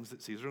some things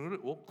that Caesar will do?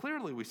 Well,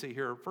 clearly we see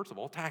here, first of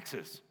all,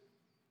 taxes.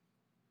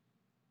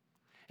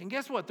 And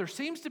guess what? There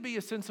seems to be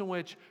a sense in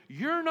which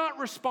you're not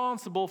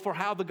responsible for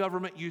how the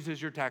government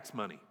uses your tax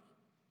money.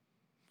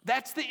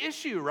 That's the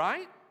issue,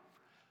 right?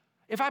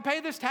 If I pay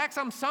this tax,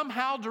 I'm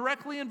somehow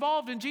directly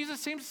involved. And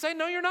Jesus seems to say,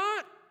 no, you're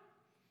not.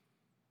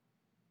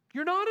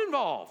 You're not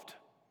involved.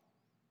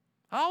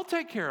 I'll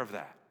take care of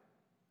that.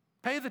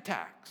 Pay the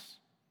tax.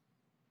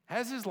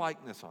 Has his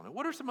likeness on it.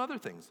 What are some other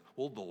things?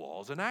 Well, the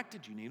law's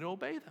enacted. You need to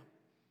obey them.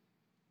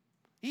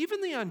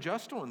 Even the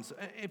unjust ones.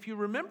 If you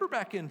remember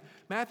back in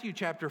Matthew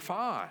chapter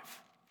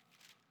 5,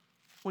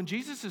 when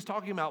Jesus is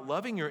talking about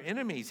loving your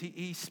enemies,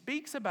 he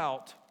speaks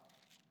about,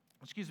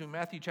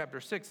 Matthew chapter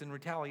 6 in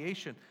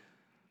retaliation.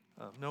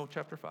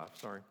 Chapter 5,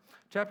 sorry.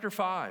 Chapter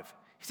 5.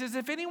 He says,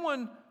 if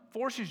anyone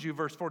forces you,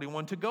 verse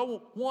 41, to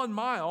go 1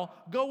 mile,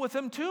 go with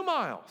them 2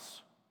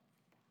 miles.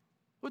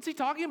 What's he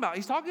talking about?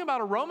 He's talking about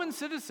a Roman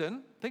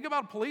citizen. Think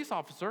about a police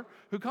officer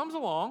who comes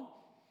along,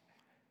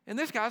 and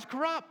this guy's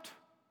corrupt.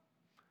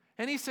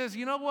 And he says,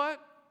 you know what?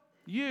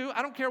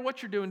 I don't care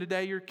what you're doing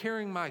today, you're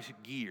carrying my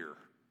gear.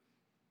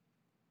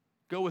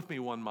 Go with me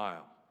 1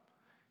 mile.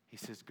 He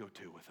says, go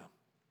 2 with him.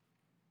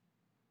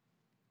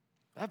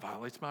 That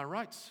violates my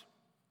rights.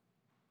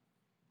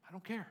 I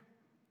don't care.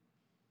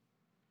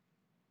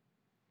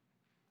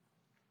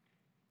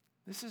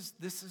 This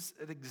is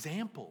an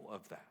example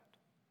of that.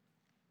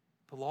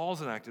 The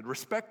laws enacted,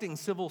 respecting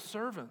civil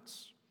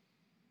servants,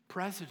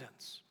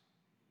 presidents,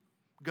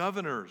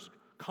 governors,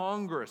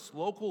 Congress,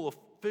 local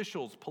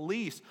officials,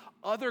 police,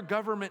 other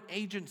government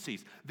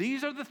agencies.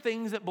 These are the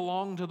things that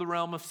belong to the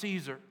realm of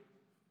Caesar.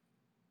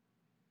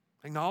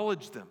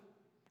 Acknowledge them,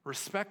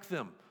 respect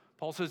them.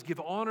 Paul says, give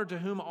honor to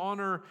whom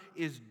honor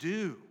is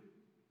due.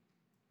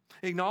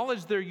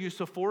 Acknowledge their use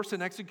of force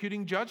in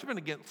executing judgment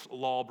against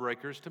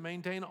lawbreakers to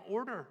maintain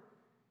order.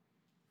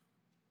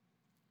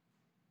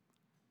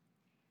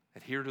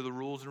 Adhere to the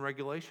rules and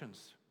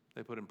regulations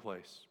they put in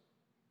place.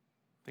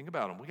 Think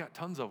about them. We got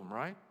tons of them,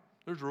 right?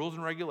 There's rules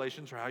and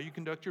regulations for how you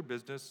conduct your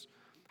business,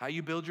 how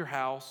you build your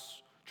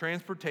house,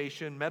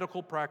 transportation,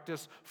 medical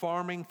practice,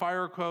 farming,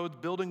 fire codes,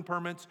 building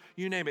permits,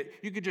 you name it.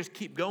 You could just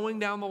keep going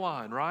down the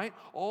line, right?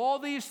 All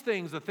these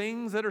things, the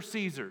things that are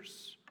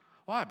Caesar's.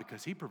 Why?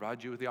 Because he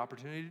provides you with the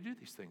opportunity to do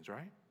these things,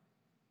 right?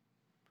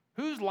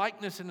 Whose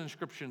likeness and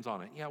inscriptions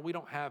on it? Yeah, we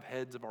don't have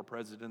heads of our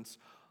presidents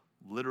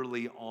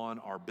literally on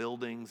our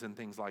buildings and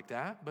things like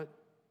that, but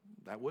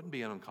that wouldn't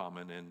be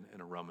uncommon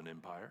in a Roman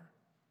Empire.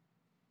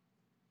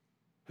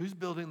 Who's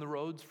building the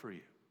roads for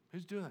you?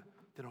 Who's doing that?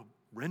 Then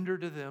render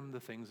to them the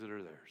things that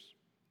are theirs.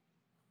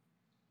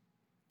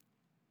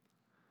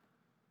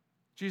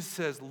 Jesus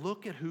says,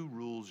 look at who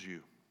rules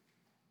you.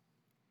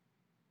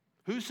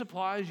 Who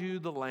supplies you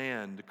the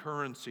land, the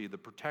currency, the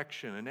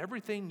protection, and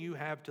everything you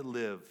have to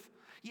live.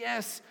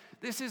 Yes,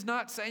 this is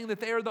not saying that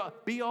they are the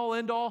be-all,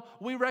 end-all.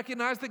 We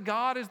recognize that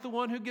God is the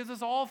one who gives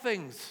us all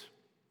things.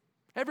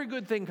 Every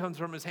good thing comes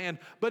from his hand,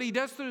 but he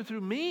does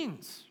through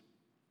means.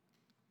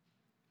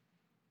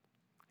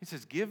 He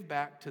says, give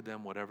back to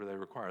them whatever they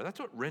require. That's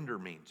what render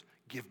means,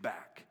 give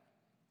back.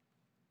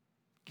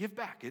 Give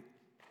back.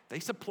 They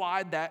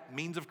supplied that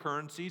means of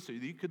currency so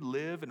that you could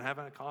live and have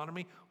an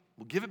economy.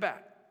 Well, give it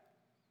back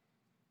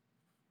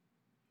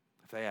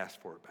if they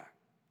ask for it back.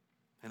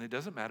 And it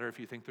doesn't matter if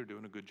you think they're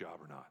doing a good job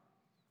or not,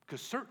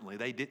 because certainly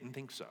they didn't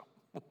think so.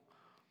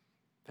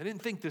 They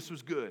didn't think this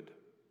was good.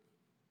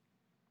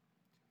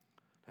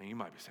 Now you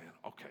might be saying,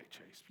 okay,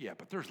 Chase, yeah,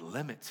 but there's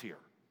limits here.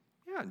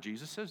 Yeah, and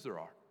Jesus says there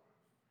are.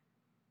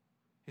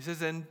 He says,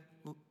 then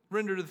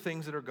render the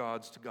things that are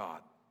God's to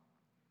God.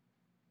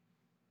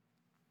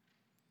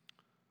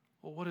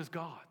 Well, what is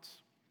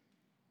God's?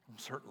 Well,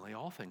 certainly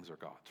all things are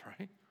God's,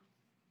 right?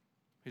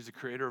 He's the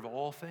creator of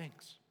all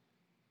things.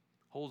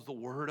 Holds the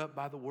word up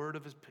by the word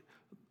of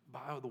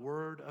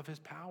his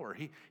power.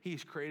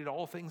 He's created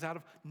all things out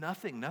of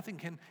nothing. Nothing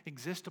can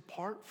exist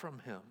apart from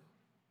him.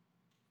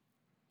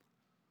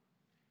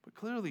 But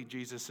clearly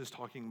Jesus is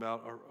talking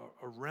about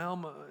a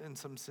realm in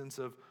some sense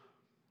of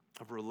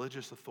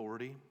religious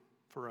authority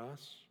for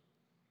us.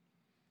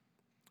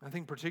 I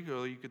think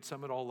particularly you could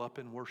sum it all up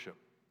in worship.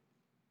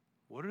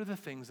 What are the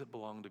things that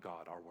belong to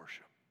God? Our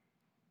worship.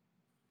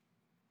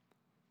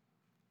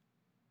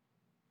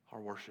 Our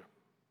worship.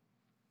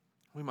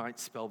 We might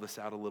spell this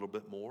out a little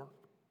bit more.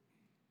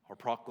 Our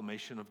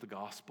proclamation of the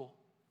gospel.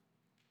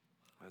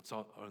 It's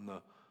in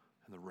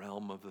the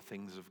realm of the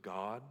things of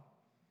God.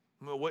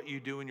 What you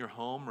do in your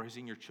home,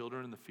 raising your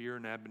children in the fear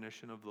and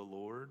admonition of the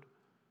Lord.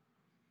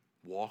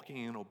 Walking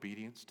in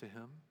obedience to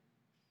him.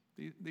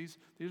 These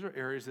are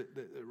areas that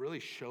really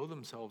show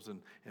themselves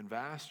in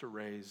vast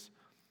arrays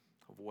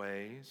of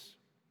ways.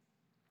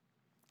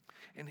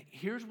 And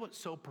here's what's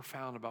so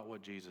profound about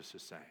what Jesus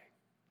is saying.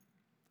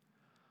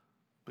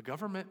 The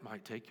government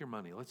might take your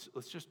money. Let's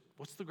just,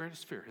 what's the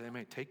greatest fear? They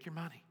might take your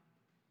money.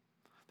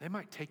 They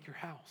might take your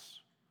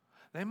house.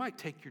 They might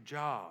take your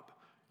job,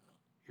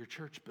 your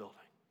church building.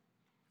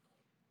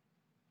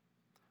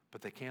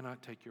 But they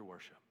cannot take your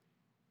worship.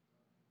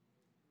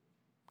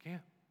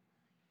 Can't.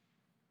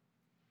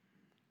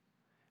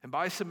 And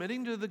by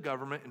submitting to the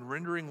government and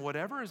rendering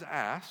whatever is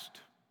asked,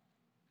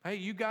 hey,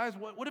 you guys,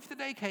 what if the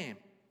day came?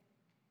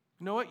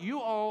 You know what? You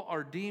all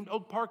are deemed,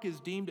 Oak Park is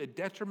deemed a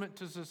detriment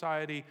to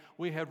society.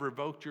 We have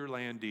revoked your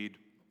land deed.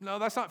 No,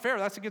 that's not fair.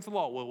 That's against the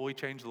law. Well, we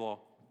changed the law.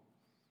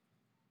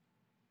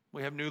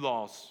 We have new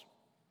laws.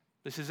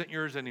 This isn't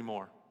yours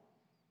anymore.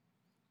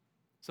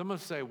 Some of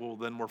us say, well,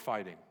 then we're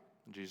fighting.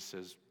 And Jesus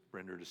says,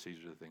 render to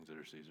Caesar the things that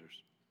are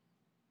Caesar's,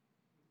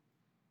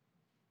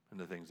 and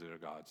the things that are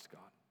God's,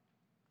 God.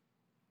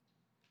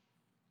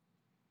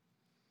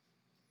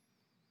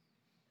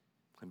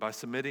 And by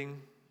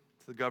submitting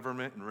to the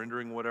government and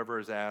rendering whatever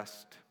is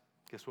asked,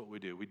 guess what we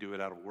do? We do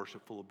it out of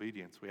worshipful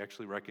obedience. We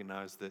actually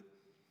recognize that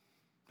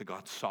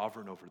God's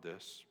sovereign over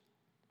this.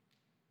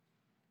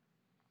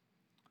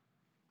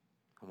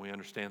 And we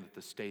understand that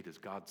the state is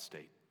God's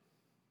state.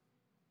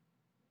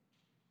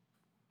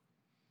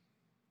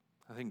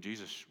 I think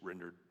Jesus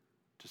rendered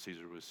to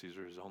Caesar with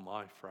Caesar his own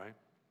life, right?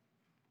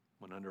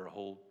 Went under a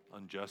whole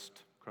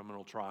unjust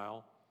criminal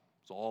trial.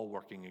 It was all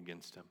working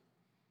against him.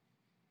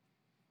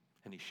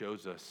 And he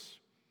shows us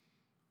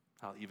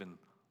how even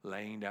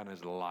laying down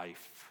his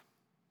life,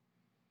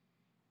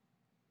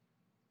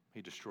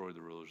 he destroyed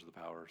the rulers of the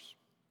powers.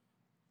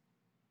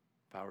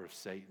 Power of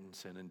Satan,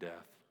 sin, and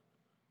death.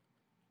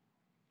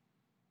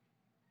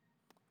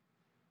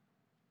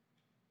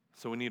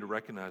 So we need to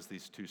recognize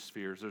these two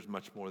spheres. There's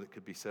much more that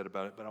could be said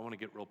about it, but I want to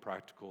get real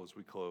practical as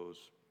we close.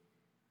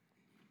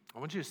 I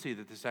want you to see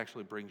that this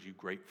actually brings you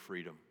great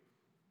freedom.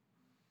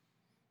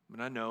 I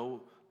mean, I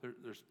know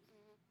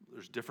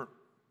there's different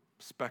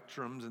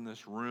spectrums in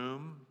this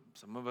room.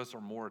 Some of us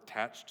are more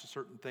attached to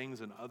certain things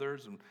than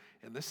others,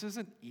 and this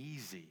isn't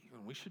easy.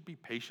 And we should be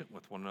patient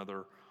with one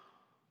another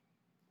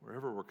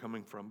wherever we're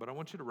coming from. But I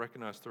want you to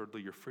recognize,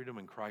 thirdly, your freedom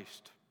in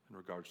Christ in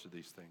regards to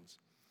these things.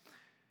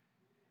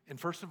 And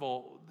first of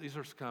all, these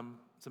are some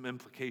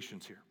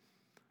implications here.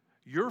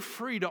 You're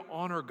free to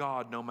honor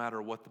God no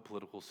matter what the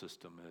political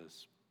system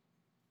is.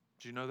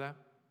 Did you know that?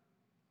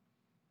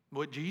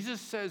 What Jesus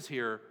says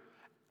here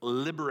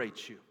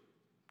liberates you.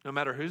 No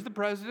matter who's the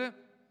president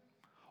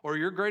or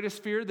your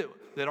greatest fear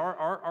that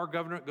our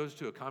government goes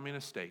to a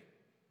communist state.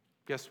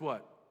 Guess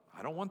what?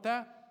 I don't want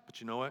that, but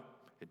you know what?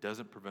 It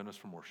doesn't prevent us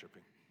from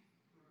worshiping.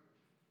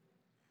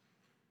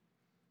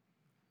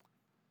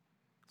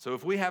 So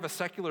if we have a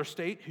secular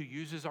state who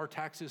uses our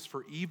taxes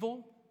for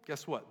evil,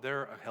 guess what?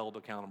 They're held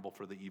accountable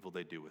for the evil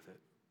they do with it.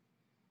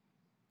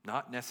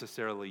 Not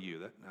necessarily you.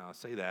 Now, I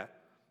say that.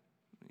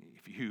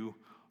 If you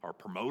are a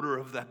promoter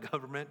of that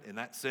government in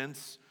that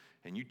sense,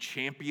 and you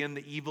champion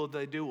the evil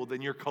they do, well,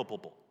 then you're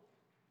culpable.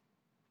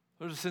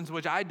 There's a sense in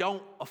which I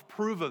don't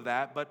approve of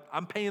that, but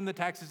I'm paying the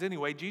taxes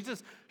anyway.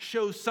 Jesus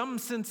shows some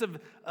sense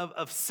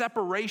of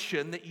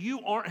separation that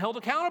you aren't held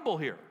accountable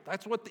here.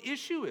 That's what the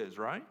issue is,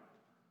 right?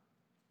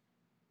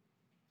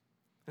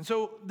 And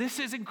so this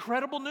is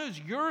incredible news.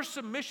 Your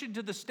submission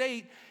to the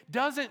state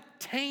doesn't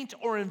taint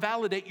or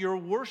invalidate your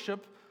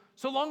worship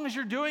so long as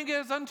you're doing it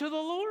as unto the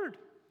Lord.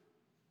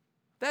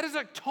 That is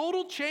a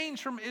total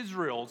change from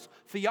Israel's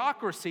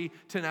theocracy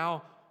to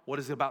now what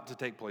is about to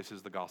take place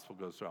as the gospel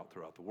goes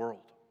throughout the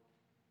world.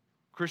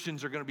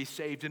 Christians are going to be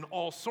saved in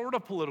all sort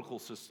of political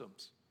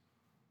systems.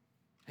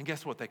 And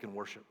guess what? They can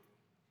worship.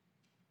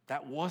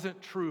 That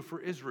wasn't true for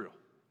Israel.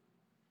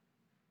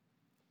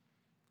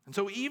 And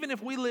so even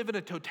if we live in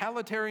a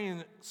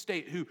totalitarian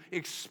state who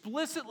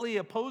explicitly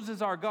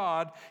opposes our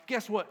God,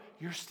 guess what?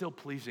 You're still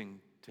pleasing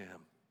to him.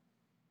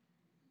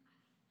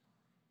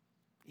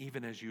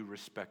 Even as you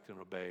respect and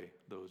obey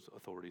those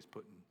authorities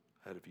put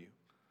ahead of you.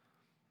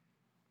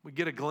 We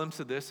get a glimpse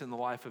of this in the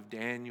life of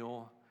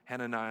Daniel,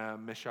 Hananiah,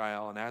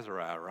 Mishael, and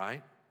Azariah,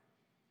 right?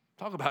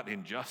 Talk about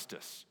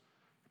injustice.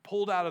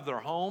 Pulled out of their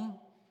home.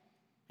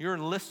 You're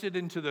enlisted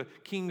into the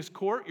king's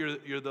court.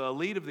 You're the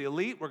elite of the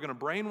elite. We're going to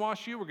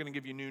brainwash you. We're going to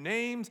give you new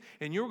names.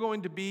 And you're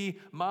going to be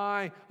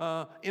my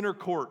inner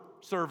court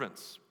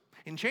servants.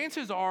 And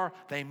chances are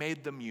they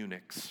made them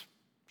eunuchs,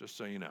 just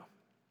so you know.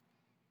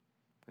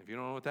 If you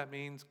don't know what that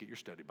means, get your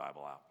study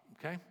Bible out,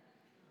 okay?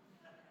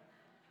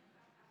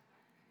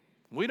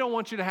 We don't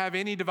want you to have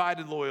any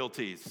divided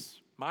loyalties.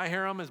 My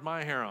harem is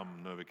my harem,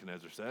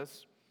 Nebuchadnezzar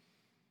says.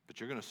 But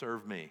you're going to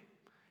serve me.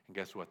 And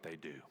guess what they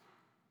do?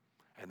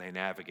 And they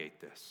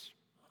navigate this.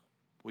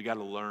 We got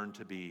to learn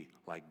to be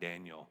like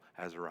Daniel,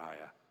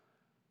 Azariah,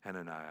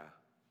 Hananiah,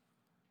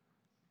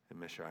 and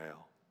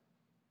Mishael,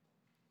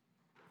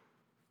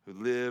 who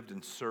lived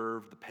and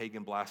served the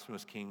pagan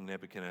blasphemous king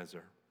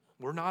Nebuchadnezzar.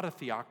 We're not a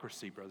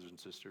theocracy, brothers and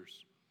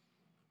sisters.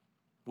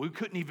 We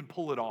couldn't even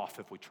pull it off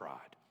if we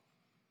tried.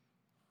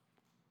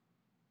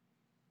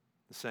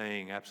 The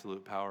saying,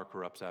 absolute power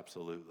corrupts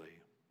absolutely.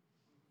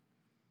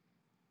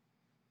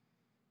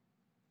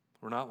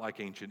 We're not like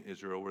ancient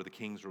Israel, where the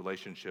king's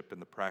relationship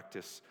and the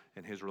practice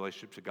and his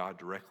relationship to God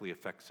directly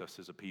affects us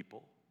as a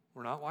people.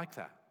 We're not like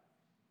that.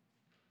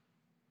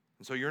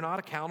 And so you're not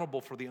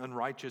accountable for the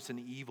unrighteous and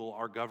evil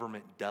our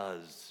government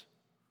does,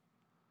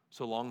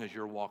 so long as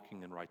you're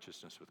walking in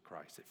righteousness with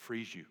Christ. It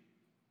frees you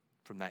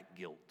from that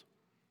guilt.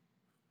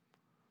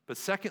 But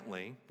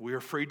secondly, we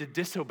are free to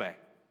disobey.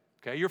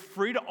 Okay, you're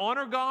free to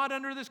honor God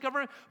under this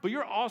government, but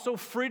you're also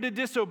free to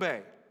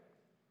disobey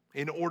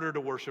in order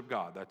to worship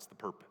God. That's the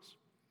purpose.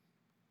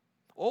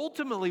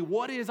 Ultimately,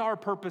 what is our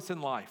purpose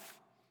in life?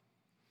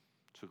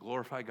 To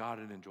glorify God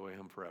and enjoy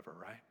him forever,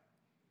 right?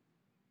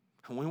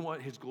 And we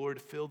want his glory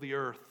to fill the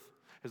earth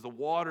as the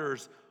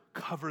waters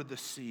cover the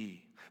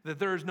sea. That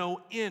there is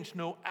no inch,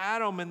 no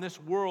atom in this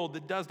world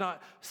that does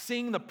not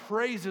sing the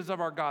praises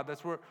of our God.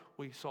 That's what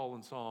we saw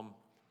in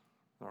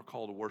our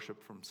call to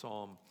worship from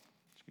Psalm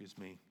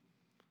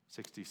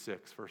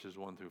 66, verses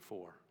 1 through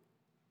 4.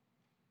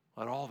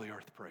 Let all the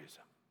earth praise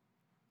him.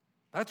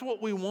 That's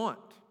what we want.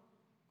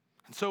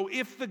 And so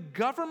if the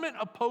government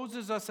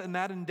opposes us in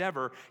that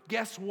endeavor,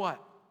 guess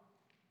what?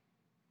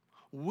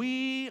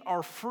 We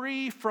are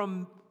free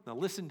from, now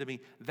listen to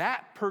me,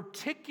 that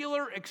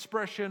particular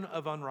expression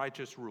of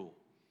unrighteous rule.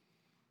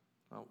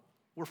 Now,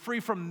 we're free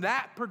from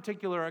that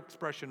particular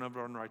expression of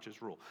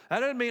unrighteous rule.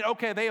 That doesn't mean,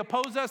 okay, they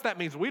oppose us. That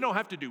means we don't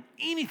have to do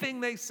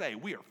anything they say.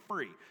 We are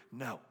free.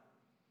 No.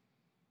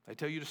 They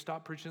tell you to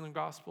stop preaching the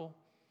gospel.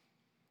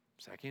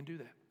 Say, I can't do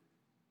that.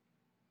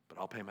 But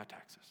I'll pay my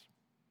taxes.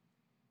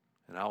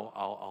 And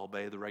I'll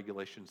obey the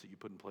regulations that you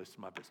put in place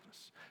in my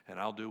business. And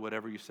I'll do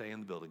whatever you say in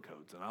the building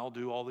codes. And I'll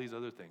do all these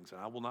other things.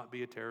 And I will not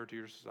be a terror to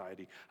your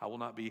society. I will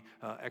not be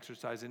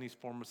exercise any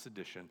form of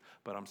sedition.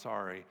 But I'm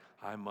sorry,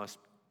 I must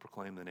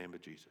proclaim the name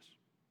of Jesus.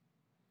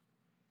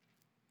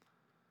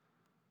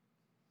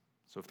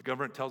 So if the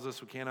government tells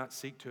us we cannot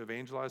seek to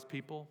evangelize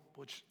people,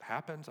 which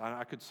happens,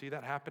 I could see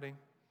that happening.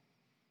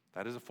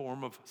 That is a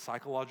form of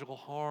psychological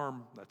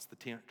harm. That's the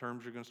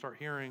terms you're going to start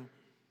hearing.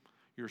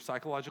 You're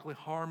psychologically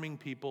harming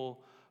people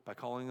by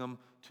calling them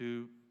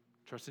to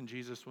trust in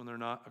Jesus when they're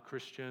not a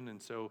Christian.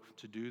 And so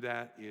to do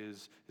that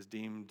is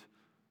deemed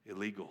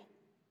illegal.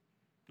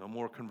 No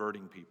more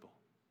converting people.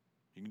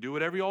 You can do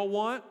whatever you all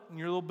want in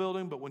your little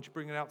building, but once you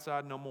bring it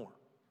outside, no more.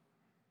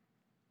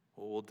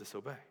 Well, we'll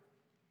disobey.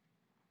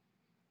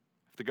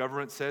 If the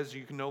government says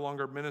you can no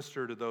longer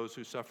minister to those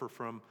who suffer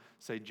from,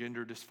 say,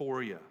 gender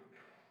dysphoria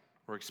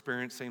or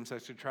experience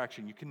same-sex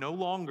attraction, you can no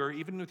longer,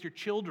 even with your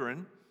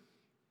children,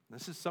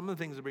 this is some of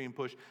the things that are being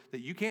pushed, that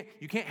you can't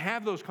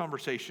have those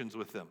conversations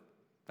with them.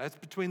 That's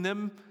between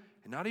them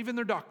and not even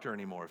their doctor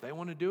anymore. If they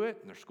want to do it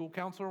and their school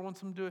counselor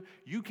wants them to do it,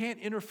 you can't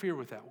interfere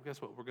with that. Well, guess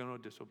what? We're going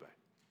to disobey.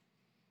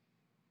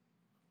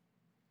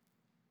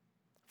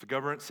 If the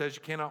government says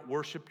you cannot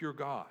worship your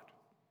God,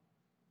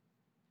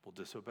 we'll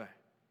disobey.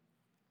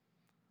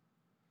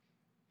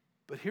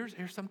 But here's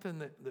something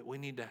that we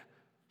need to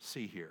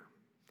see here.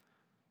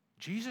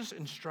 Jesus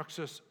instructs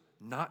us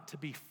not to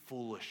be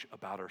foolish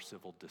about our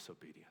civil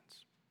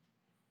disobedience.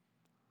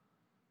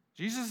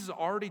 Jesus has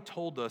already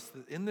told us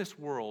that in this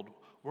world,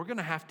 we're going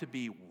to have to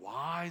be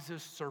wise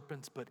as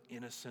serpents but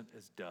innocent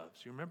as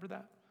doves. You remember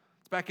that?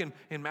 It's back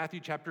in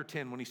Matthew chapter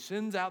 10 when he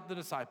sends out the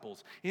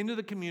disciples into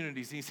the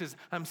communities. He says,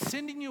 I'm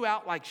sending you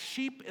out like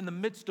sheep in the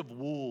midst of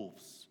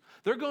wolves.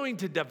 They're going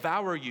to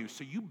devour you,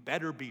 so you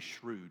better be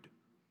shrewd.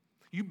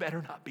 You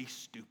better not be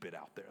stupid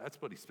out there.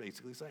 That's what he's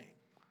basically saying.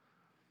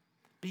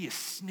 Be as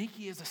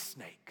sneaky as a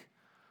snake,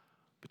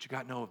 but you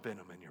got no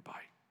venom in your bite.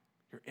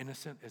 You're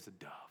innocent as a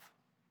dove.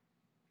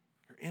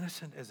 You're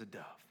innocent as a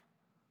dove.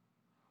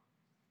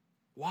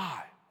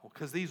 Why? Well,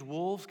 because these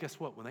wolves, guess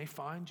what? When they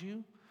find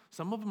you,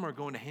 some of them are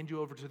going to hand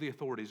you over to the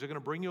authorities. They're going to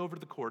bring you over to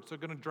the courts. They're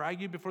going to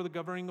drag you before the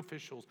governing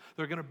officials.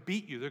 They're going to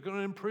beat you. They're going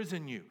to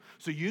imprison you.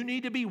 So you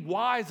need to be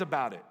wise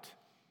about it.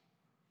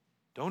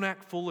 Don't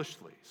act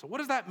foolishly. So what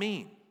does that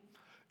mean?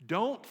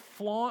 Don't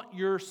flaunt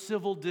your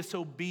civil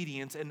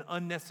disobedience and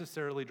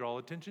unnecessarily draw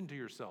attention to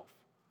yourself.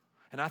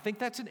 And I think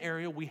that's an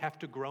area we have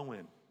to grow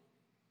in.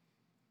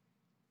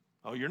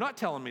 Oh, you're not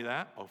telling me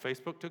that. Oh,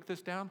 Facebook took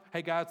this down.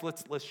 Hey guys,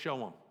 let's show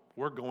them.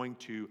 We're going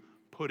to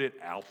put it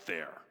out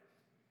there.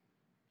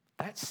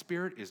 That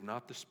spirit is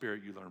not the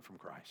spirit you learn from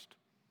Christ.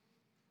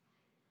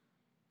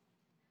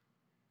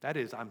 That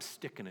is, I'm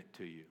sticking it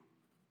to you.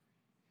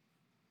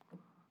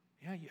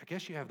 Yeah, I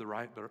guess you have the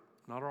right, but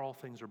not all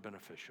things are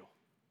beneficial.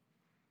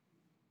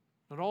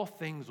 Not all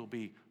things will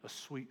be a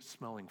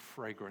sweet-smelling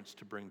fragrance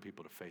to bring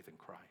people to faith in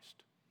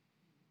Christ.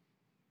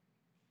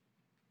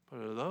 But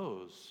are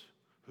those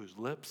whose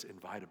lips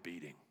invite a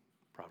beating,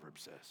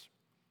 Proverbs says.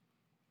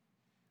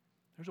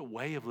 There's a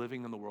way of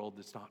living in the world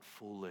that's not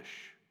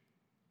foolish.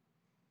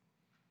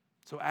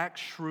 So act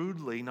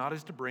shrewdly, not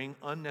as to bring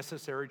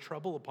unnecessary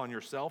trouble upon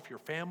yourself, your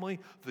family,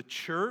 the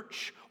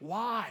church.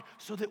 Why?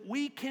 So that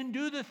we can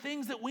do the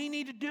things that we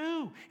need to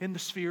do in the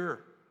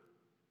sphere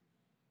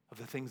of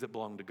the things that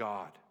belong to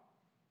God.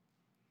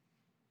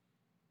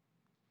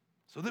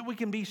 So that we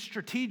can be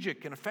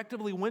strategic and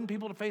effectively win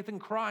people to faith in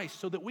Christ,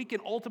 so that we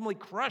can ultimately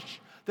crush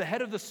the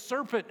head of the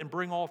serpent and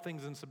bring all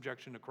things in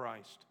subjection to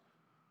Christ.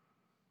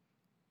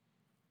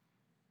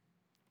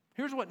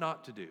 Here's what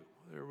not to do.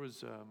 There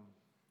was a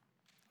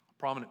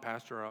prominent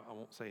pastor, I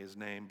won't say his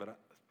name, but I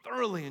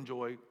thoroughly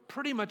enjoy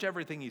pretty much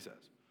everything he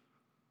says.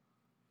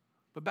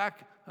 But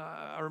back,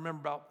 I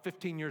remember about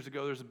 15 years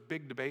ago, there's a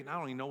big debate, and I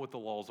don't even know what the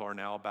laws are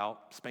now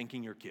about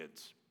spanking your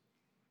kids.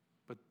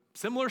 But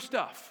similar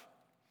stuff.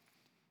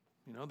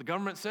 You know, the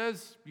government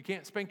says you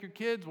can't spank your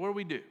kids. What do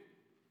we do?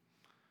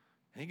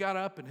 And he got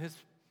up and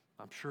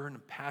I'm sure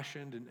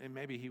impassioned, and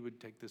maybe he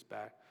would take this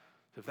back.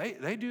 So if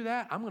they do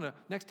that,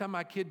 next time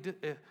my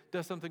kid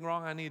does something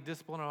wrong, I need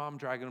discipline, I'm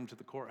dragging them to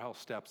the courthouse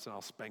steps and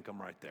I'll spank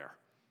them right there.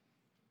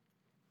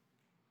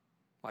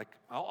 Like,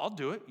 I'll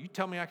do it. You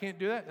tell me I can't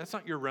do that? That's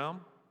not your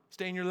realm.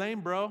 Stay in your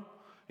lane, bro.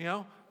 You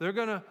know,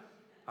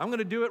 I'm going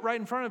to do it right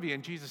in front of you.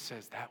 And Jesus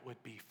says, that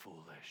would be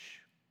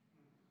foolish.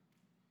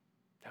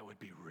 That would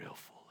be real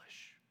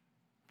foolish.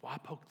 Why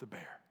poke the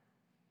bear?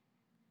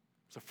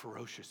 It's a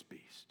ferocious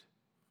beast.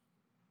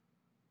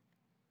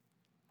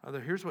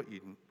 Here's what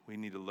we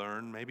need to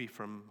learn, maybe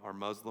from our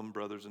Muslim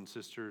brothers and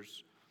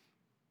sisters.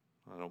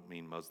 I don't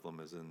mean Muslim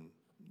as in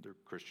they're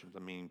Christians. I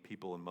mean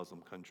people in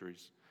Muslim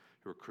countries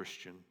who are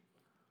Christian.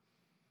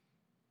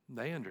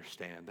 They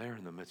understand they're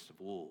in the midst of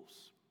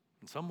wolves.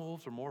 And some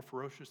wolves are more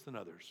ferocious than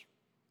others.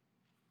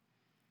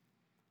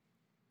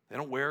 They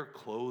don't wear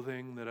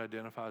clothing that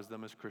identifies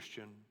them as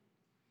Christian.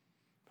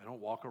 They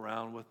don't walk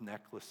around with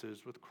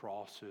necklaces, with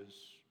crosses.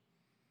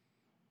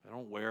 They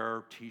don't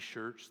wear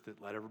T-shirts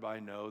that let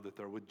everybody know that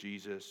they're with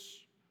Jesus.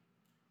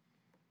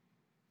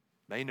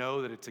 They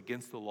know that it's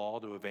against the law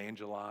to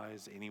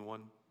evangelize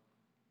anyone.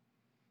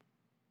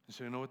 And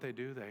so you know what they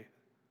do? They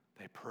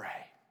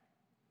pray.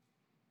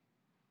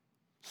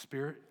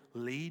 Spirit,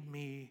 lead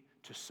me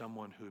to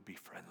someone who would be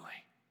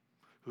friendly,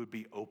 who would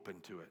be open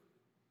to it.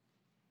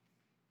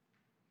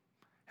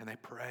 And they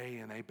pray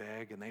and they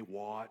beg and they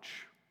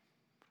watch.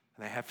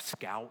 And they have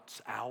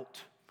scouts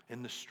out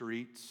in the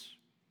streets.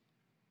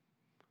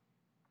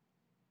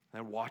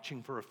 They're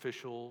watching for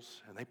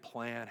officials and they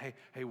plan,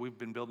 hey, we've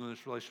been building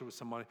this relationship with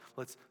somebody.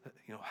 Let's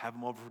have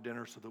them over for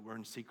dinner so that we're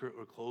in secret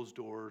or closed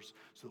doors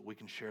so that we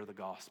can share the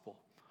gospel.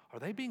 Are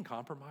they being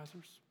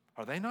compromisers?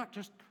 Are they not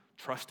just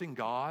trusting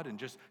God and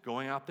just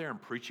going out there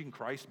and preaching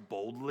Christ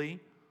boldly?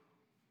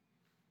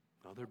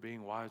 No, they're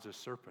being wise as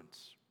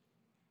serpents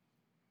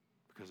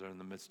because they're in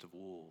the midst of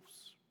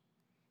wolves.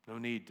 No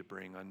need to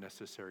bring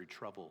unnecessary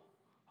trouble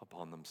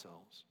upon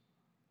themselves.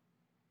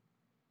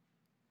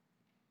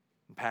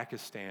 In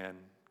Pakistan,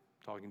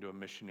 talking to a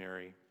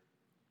missionary,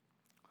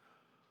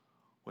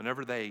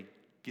 whenever they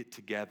get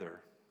together,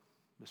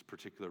 this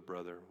particular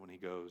brother, when he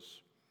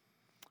goes,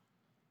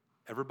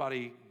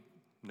 everybody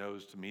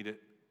knows to meet at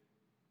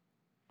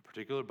a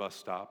particular bus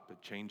stop.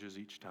 It changes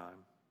each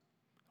time.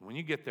 And when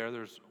you get there,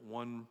 there's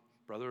one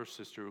brother or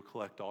sister who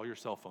collect all your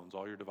cell phones,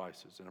 all your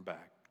devices in a bag.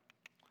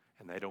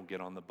 And they don't get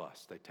on the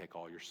bus. They take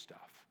all your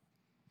stuff.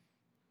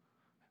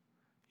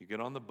 You get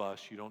on the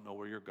bus, you don't know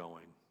where you're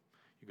going.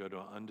 You go to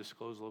an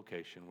undisclosed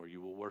location where you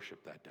will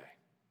worship that day.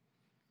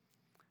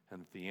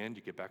 And at the end,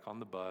 you get back on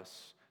the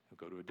bus and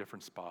go to a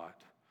different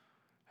spot,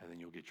 and then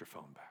you'll get your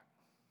phone back.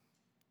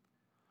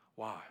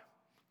 Why?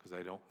 Because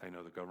they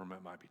know the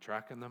government might be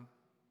tracking them.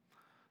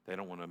 They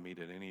don't want to meet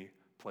at any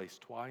place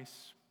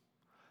twice.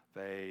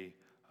 They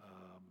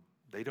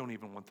don't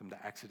even want them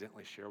to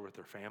accidentally share with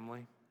their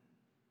family.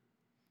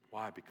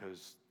 Why?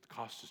 Because the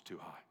cost is too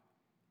high.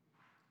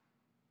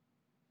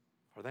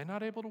 Are they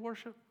not able to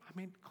worship? I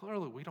mean,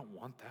 clearly we don't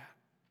want that.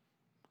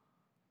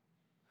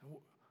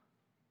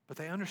 But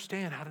they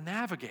understand how to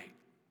navigate.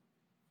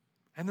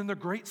 And then they're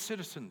great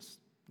citizens.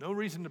 No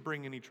reason to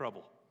bring any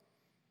trouble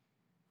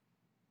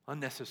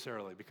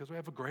unnecessarily because we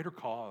have a greater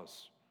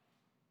cause.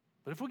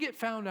 But if we get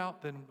found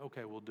out, then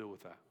okay, we'll deal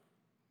with that.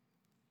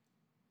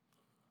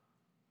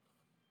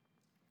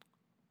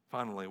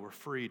 Finally, we're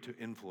free to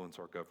influence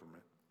our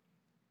government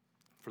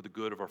for the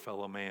good of our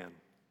fellow man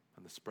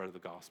and the spread of the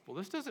gospel.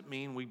 This doesn't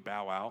mean we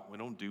bow out, we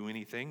don't do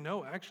anything.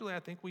 No, actually, I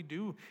think we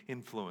do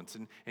influence.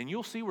 And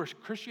you'll see where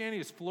Christianity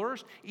has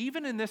flourished,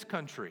 even in this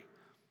country.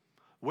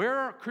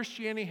 Where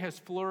Christianity has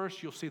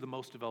flourished, you'll see the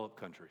most developed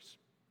countries.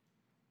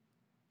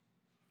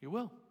 You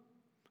will.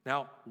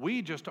 Now,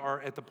 we just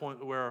are at the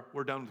point where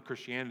we're done with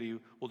Christianity.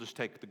 We'll just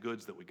take the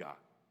goods that we got.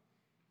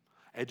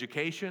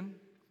 Education,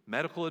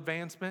 medical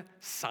advancement,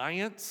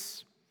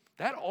 science,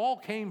 that all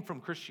came from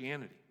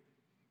Christianity.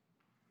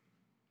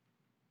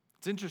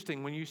 It's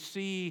interesting when you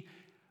see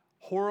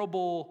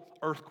horrible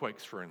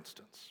earthquakes, for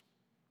instance.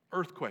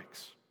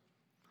 Earthquakes.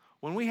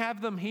 When we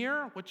have them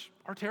here, which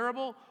are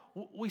terrible,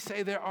 we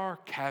say there are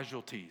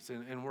casualties,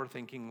 and we're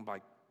thinking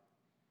like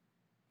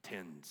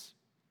tens.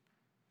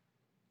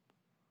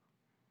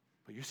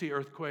 But you see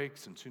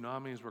earthquakes and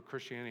tsunamis where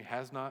Christianity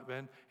has not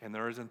been, and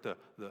there isn't the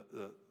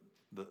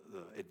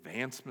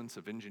advancements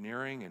of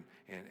engineering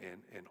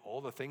and all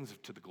the things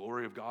to the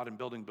glory of God in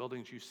building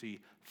buildings, you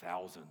see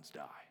thousands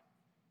die.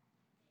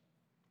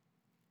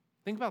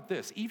 Think about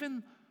this.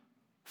 Even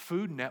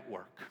Food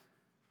Network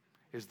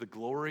is the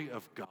glory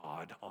of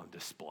God on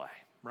display,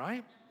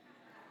 right?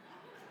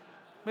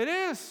 It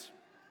is.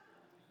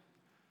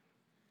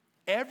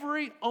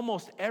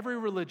 Almost every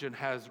religion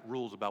has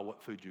rules about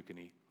what food you can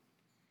eat,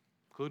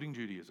 including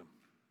Judaism.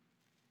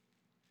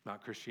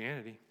 Not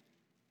Christianity.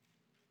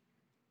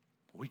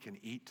 We can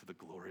eat to the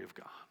glory of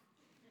God.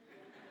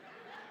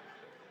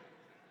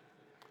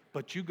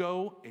 But you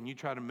go and you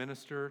try to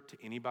minister to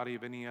anybody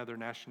of any other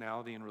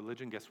nationality and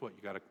religion, guess what?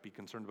 You got to be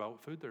concerned about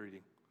what food they're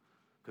eating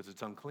because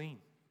it's unclean.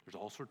 There's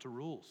all sorts of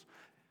rules.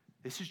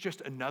 This is just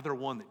another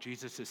one that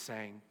Jesus is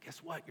saying, guess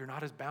what? You're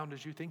not as bound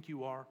as you think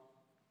you are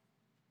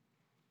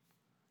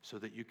so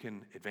that you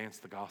can advance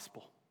the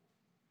gospel.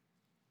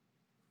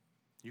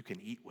 You can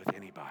eat with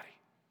anybody,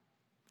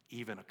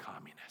 even a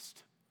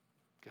communist.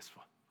 Guess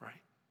what,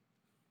 right?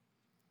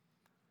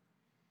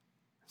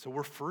 So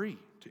we're free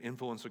to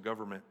influence the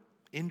government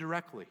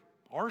indirectly.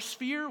 Our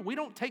sphere, we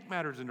don't take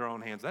matters into our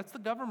own hands. That's the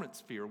government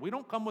sphere. We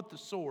don't come with the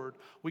sword,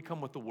 we come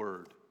with the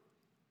word.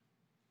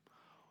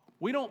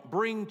 We don't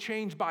bring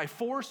change by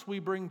force, we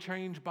bring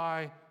change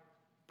by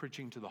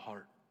preaching to the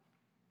heart.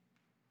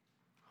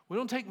 We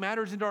don't take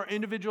matters into our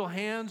individual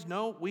hands.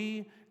 No,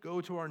 we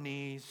go to our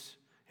knees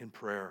in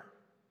prayer.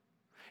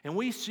 And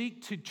we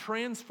seek to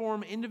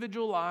transform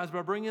individual lives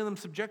by bringing them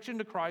subjection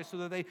to Christ so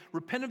that they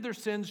repent of their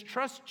sins,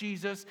 trust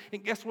Jesus,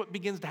 and guess what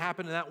begins to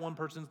happen in that one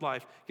person's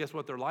life? Guess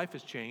what? Their life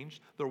has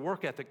changed. Their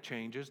work ethic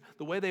changes.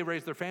 The way they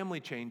raise their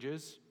family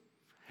changes.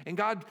 And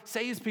God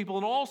saves people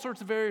in all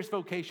sorts of various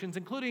vocations,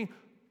 including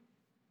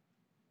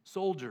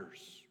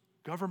soldiers,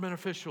 government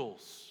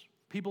officials,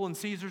 people in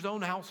Caesar's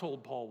own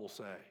household, Paul will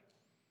say.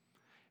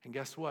 And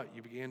guess what?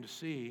 You began to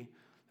see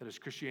that as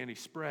Christianity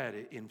spread,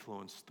 it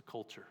influenced the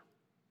culture.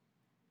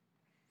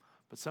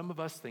 But some of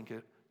us think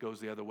it goes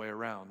the other way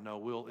around. No,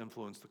 we'll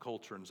influence the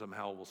culture and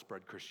somehow we'll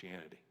spread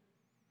Christianity.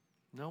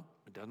 Nope,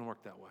 it doesn't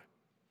work that way.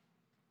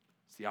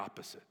 It's the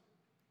opposite.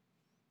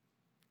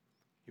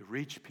 You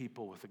reach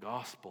people with the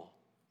gospel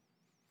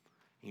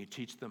and you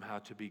teach them how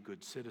to be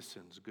good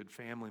citizens, good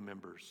family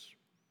members,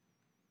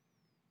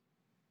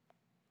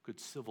 good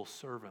civil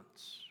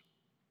servants,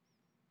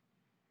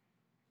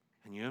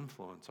 and you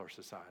influence our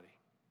society.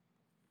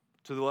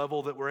 To the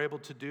level that we're able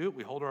to do it,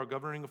 we hold our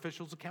governing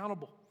officials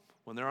accountable.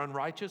 When they're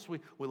unrighteous, we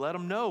let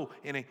them know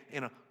in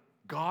a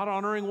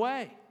God-honoring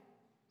way.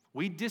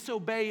 We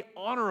disobey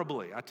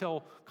honorably. I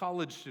tell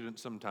college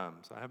students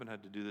sometimes, I haven't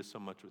had to do this so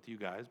much with you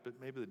guys, but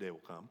maybe the day will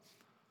come.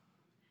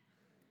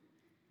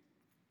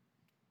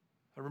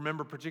 I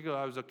remember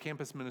particularly, I was a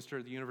campus minister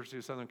at the University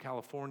of Southern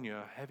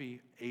California, heavy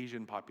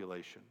Asian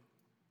population.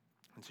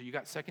 And so you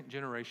got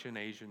second-generation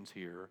Asians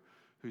here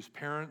whose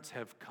parents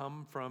have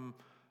come from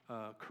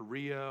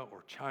Korea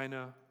or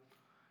China,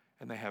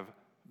 and they have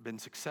been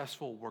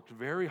successful, worked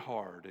very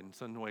hard in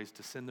some ways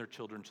to send their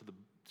children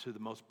to the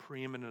most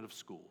preeminent of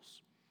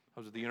schools. I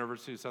was at the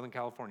University of Southern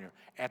California.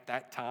 At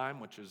that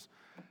time, which is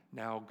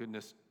now,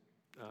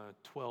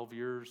 12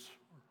 years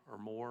or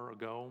more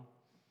ago,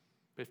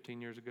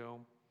 15 years ago,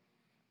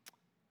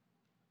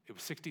 it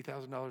was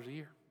 $60,000 a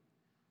year.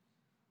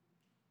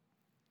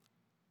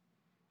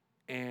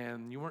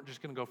 And you weren't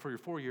just going to go for your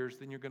 4 years,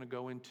 then you're going to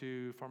go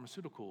into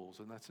pharmaceuticals,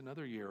 and that's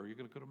another year, or you're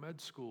going to go to med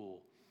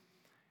school.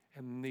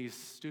 And these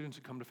students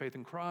would come to faith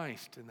in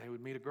Christ, and they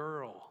would meet a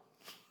girl,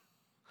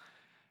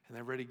 and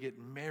they're ready to get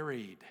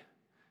married,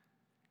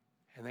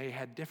 and they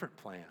had different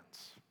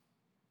plans.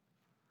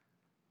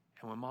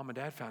 And when mom and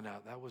dad found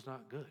out, that was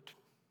not good.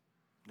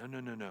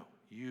 No.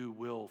 You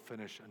will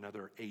finish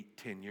another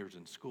 8-10 years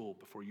in school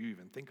before you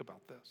even think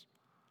about this.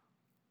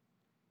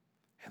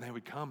 And they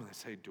would come and they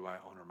say, do I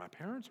honor my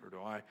parents, or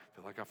do I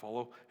feel like I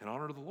follow and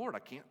honor the Lord?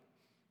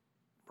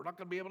 We're not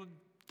going to be able to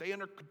stay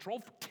under control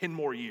for 10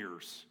 more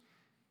years.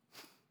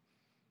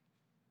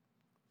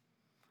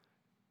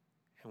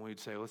 And we'd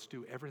say, let's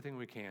do everything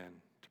we can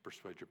to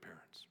persuade your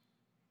parents.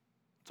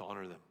 Let's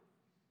honor them.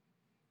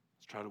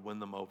 Let's try to win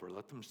them over.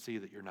 Let them see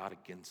that you're not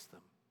against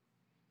them.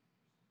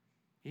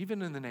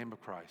 Even in the name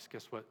of Christ,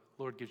 guess what?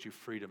 Lord gives you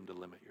freedom to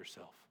limit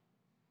yourself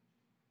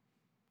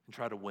and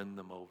try to win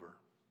them over.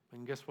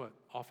 And guess what?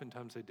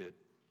 Oftentimes they did.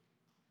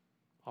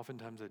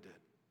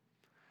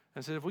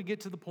 And so if we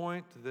get to the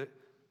point that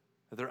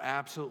they're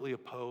absolutely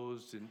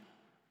opposed and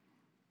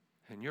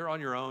you're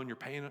on your own, you're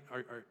paying,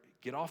 or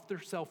get off their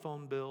cell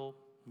phone bill,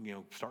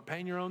 start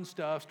paying your own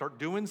stuff, start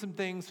doing some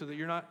things so that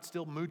you're not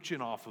still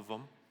mooching off of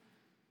them.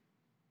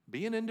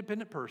 Be an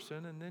independent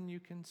person, and then you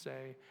can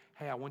say,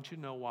 hey, I want you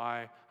to know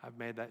why I've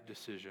made that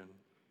decision.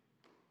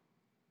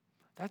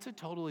 That's a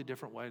totally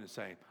different way to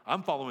say,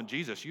 I'm following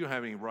Jesus, you don't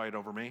have any right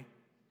over me.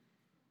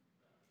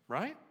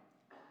 Right?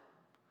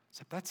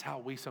 Except that's how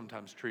we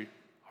sometimes treat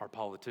our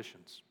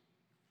politicians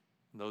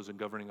and those in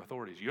governing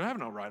authorities. You have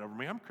no right over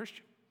me, I'm a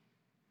Christian.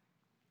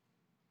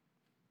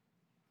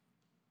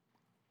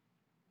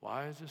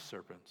 Wise as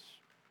serpents,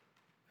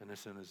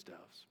 innocent as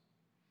doves.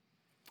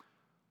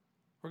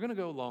 We're going to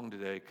go long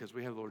today because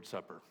we have Lord's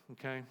Supper,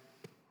 okay?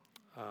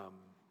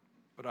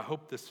 But I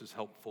hope this is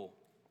helpful.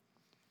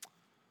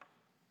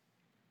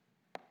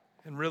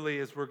 And really,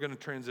 as we're going to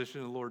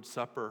transition to Lord's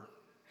Supper,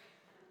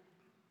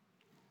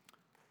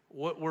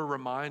 what we're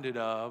reminded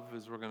of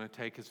as we're going to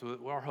take is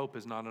our hope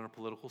is not in a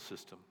political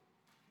system.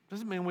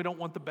 Doesn't mean we don't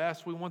want the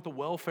best. We want the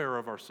welfare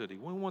of our city.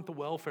 We want the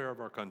welfare of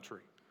our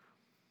country.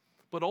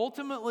 But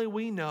ultimately,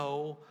 we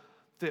know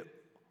that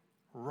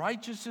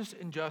righteousness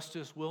and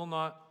justice will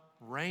not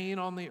reign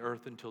on the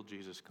earth until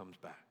Jesus comes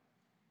back,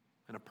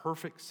 in a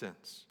perfect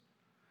sense.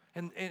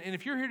 And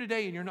if you're here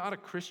today and you're not a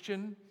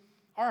Christian,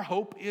 our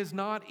hope is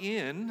not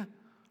in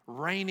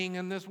reigning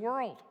in this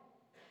world.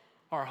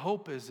 Our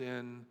hope is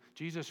in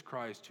Jesus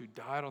Christ, who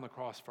died on the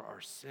cross for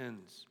our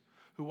sins,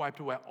 who wiped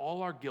away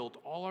all our guilt,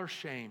 all our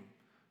shame,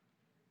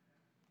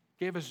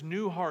 gave us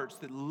new hearts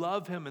that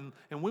love him,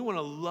 and we want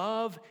to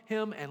love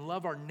him and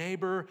love our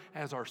neighbor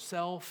as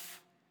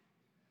ourself.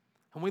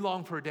 And we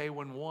long for a day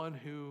when one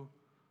who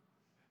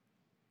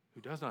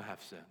does not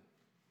have sin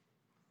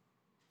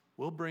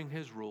will bring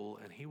his rule,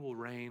 and he will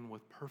reign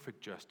with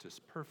perfect justice,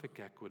 perfect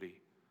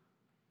equity,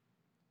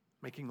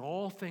 making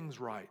all things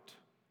right,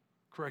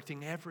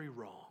 correcting every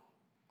wrong.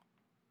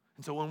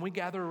 And so when we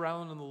gather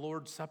around in the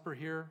Lord's Supper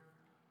here,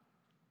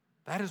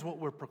 that is what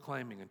we're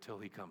proclaiming until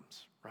he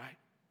comes, right?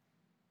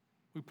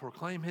 We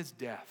proclaim his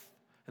death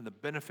and the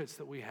benefits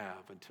that we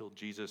have until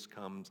Jesus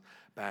comes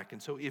back.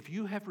 And so if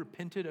you have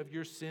repented of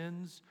your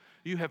sins,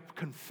 you have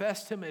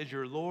confessed him as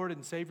your Lord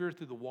and Savior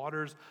through the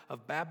waters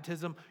of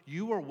baptism,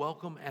 you are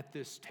welcome at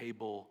this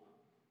table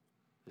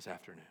this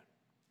afternoon.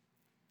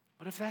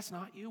 But if that's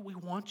not you, we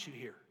want you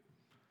here.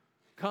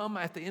 Come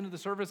at the end of the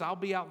service. I'll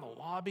be out in the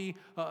lobby.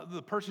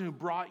 The person who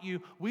brought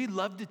you, we'd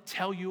love to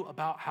tell you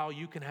about how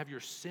you can have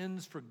your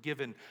sins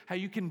forgiven, how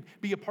you can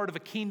be a part of a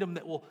kingdom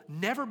that will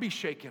never be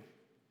shaken,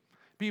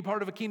 be a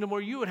part of a kingdom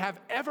where you would have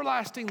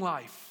everlasting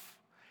life,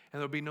 and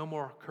there'll be no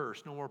more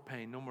curse, no more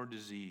pain, no more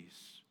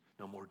disease,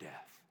 no more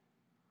death.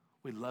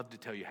 We'd love to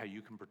tell you how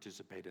you can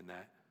participate in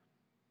that.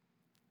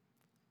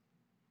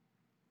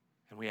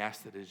 And we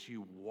ask that as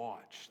you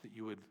watch, that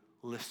you would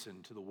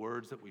listen to the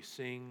words that we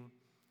sing.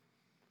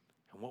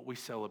 And what we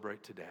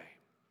celebrate today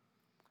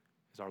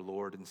is our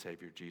Lord and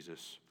Savior,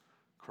 Jesus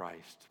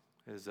Christ.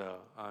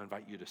 I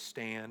invite you to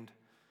stand.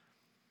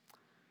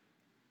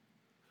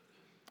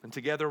 And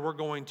together we're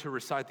going to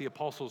recite the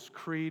Apostles'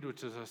 Creed,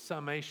 which is a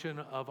summation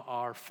of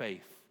our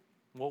faith,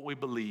 what we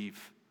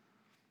believe.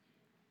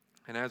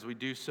 And as we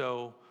do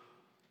so,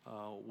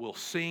 we'll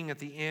sing at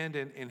the end.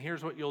 And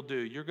here's what you'll do.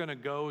 You're going to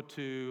go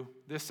to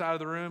this side of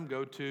the room,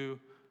 go to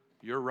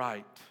your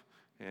right,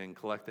 and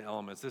collect the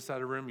elements. This side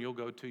of the room, you'll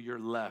go to your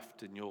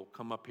left, and you'll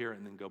come up here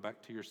and then go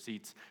back to your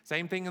seats.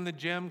 Same thing in the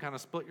gym, kind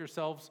of split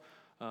yourselves.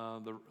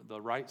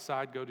 The right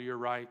side, go to your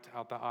right,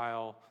 out the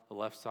aisle. The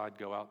left side,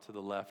 go out to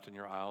the left in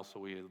your aisle, so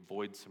we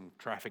avoid some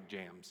traffic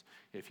jams,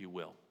 if you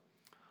will.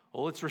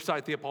 Well, let's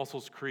recite the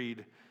Apostles'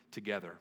 Creed together.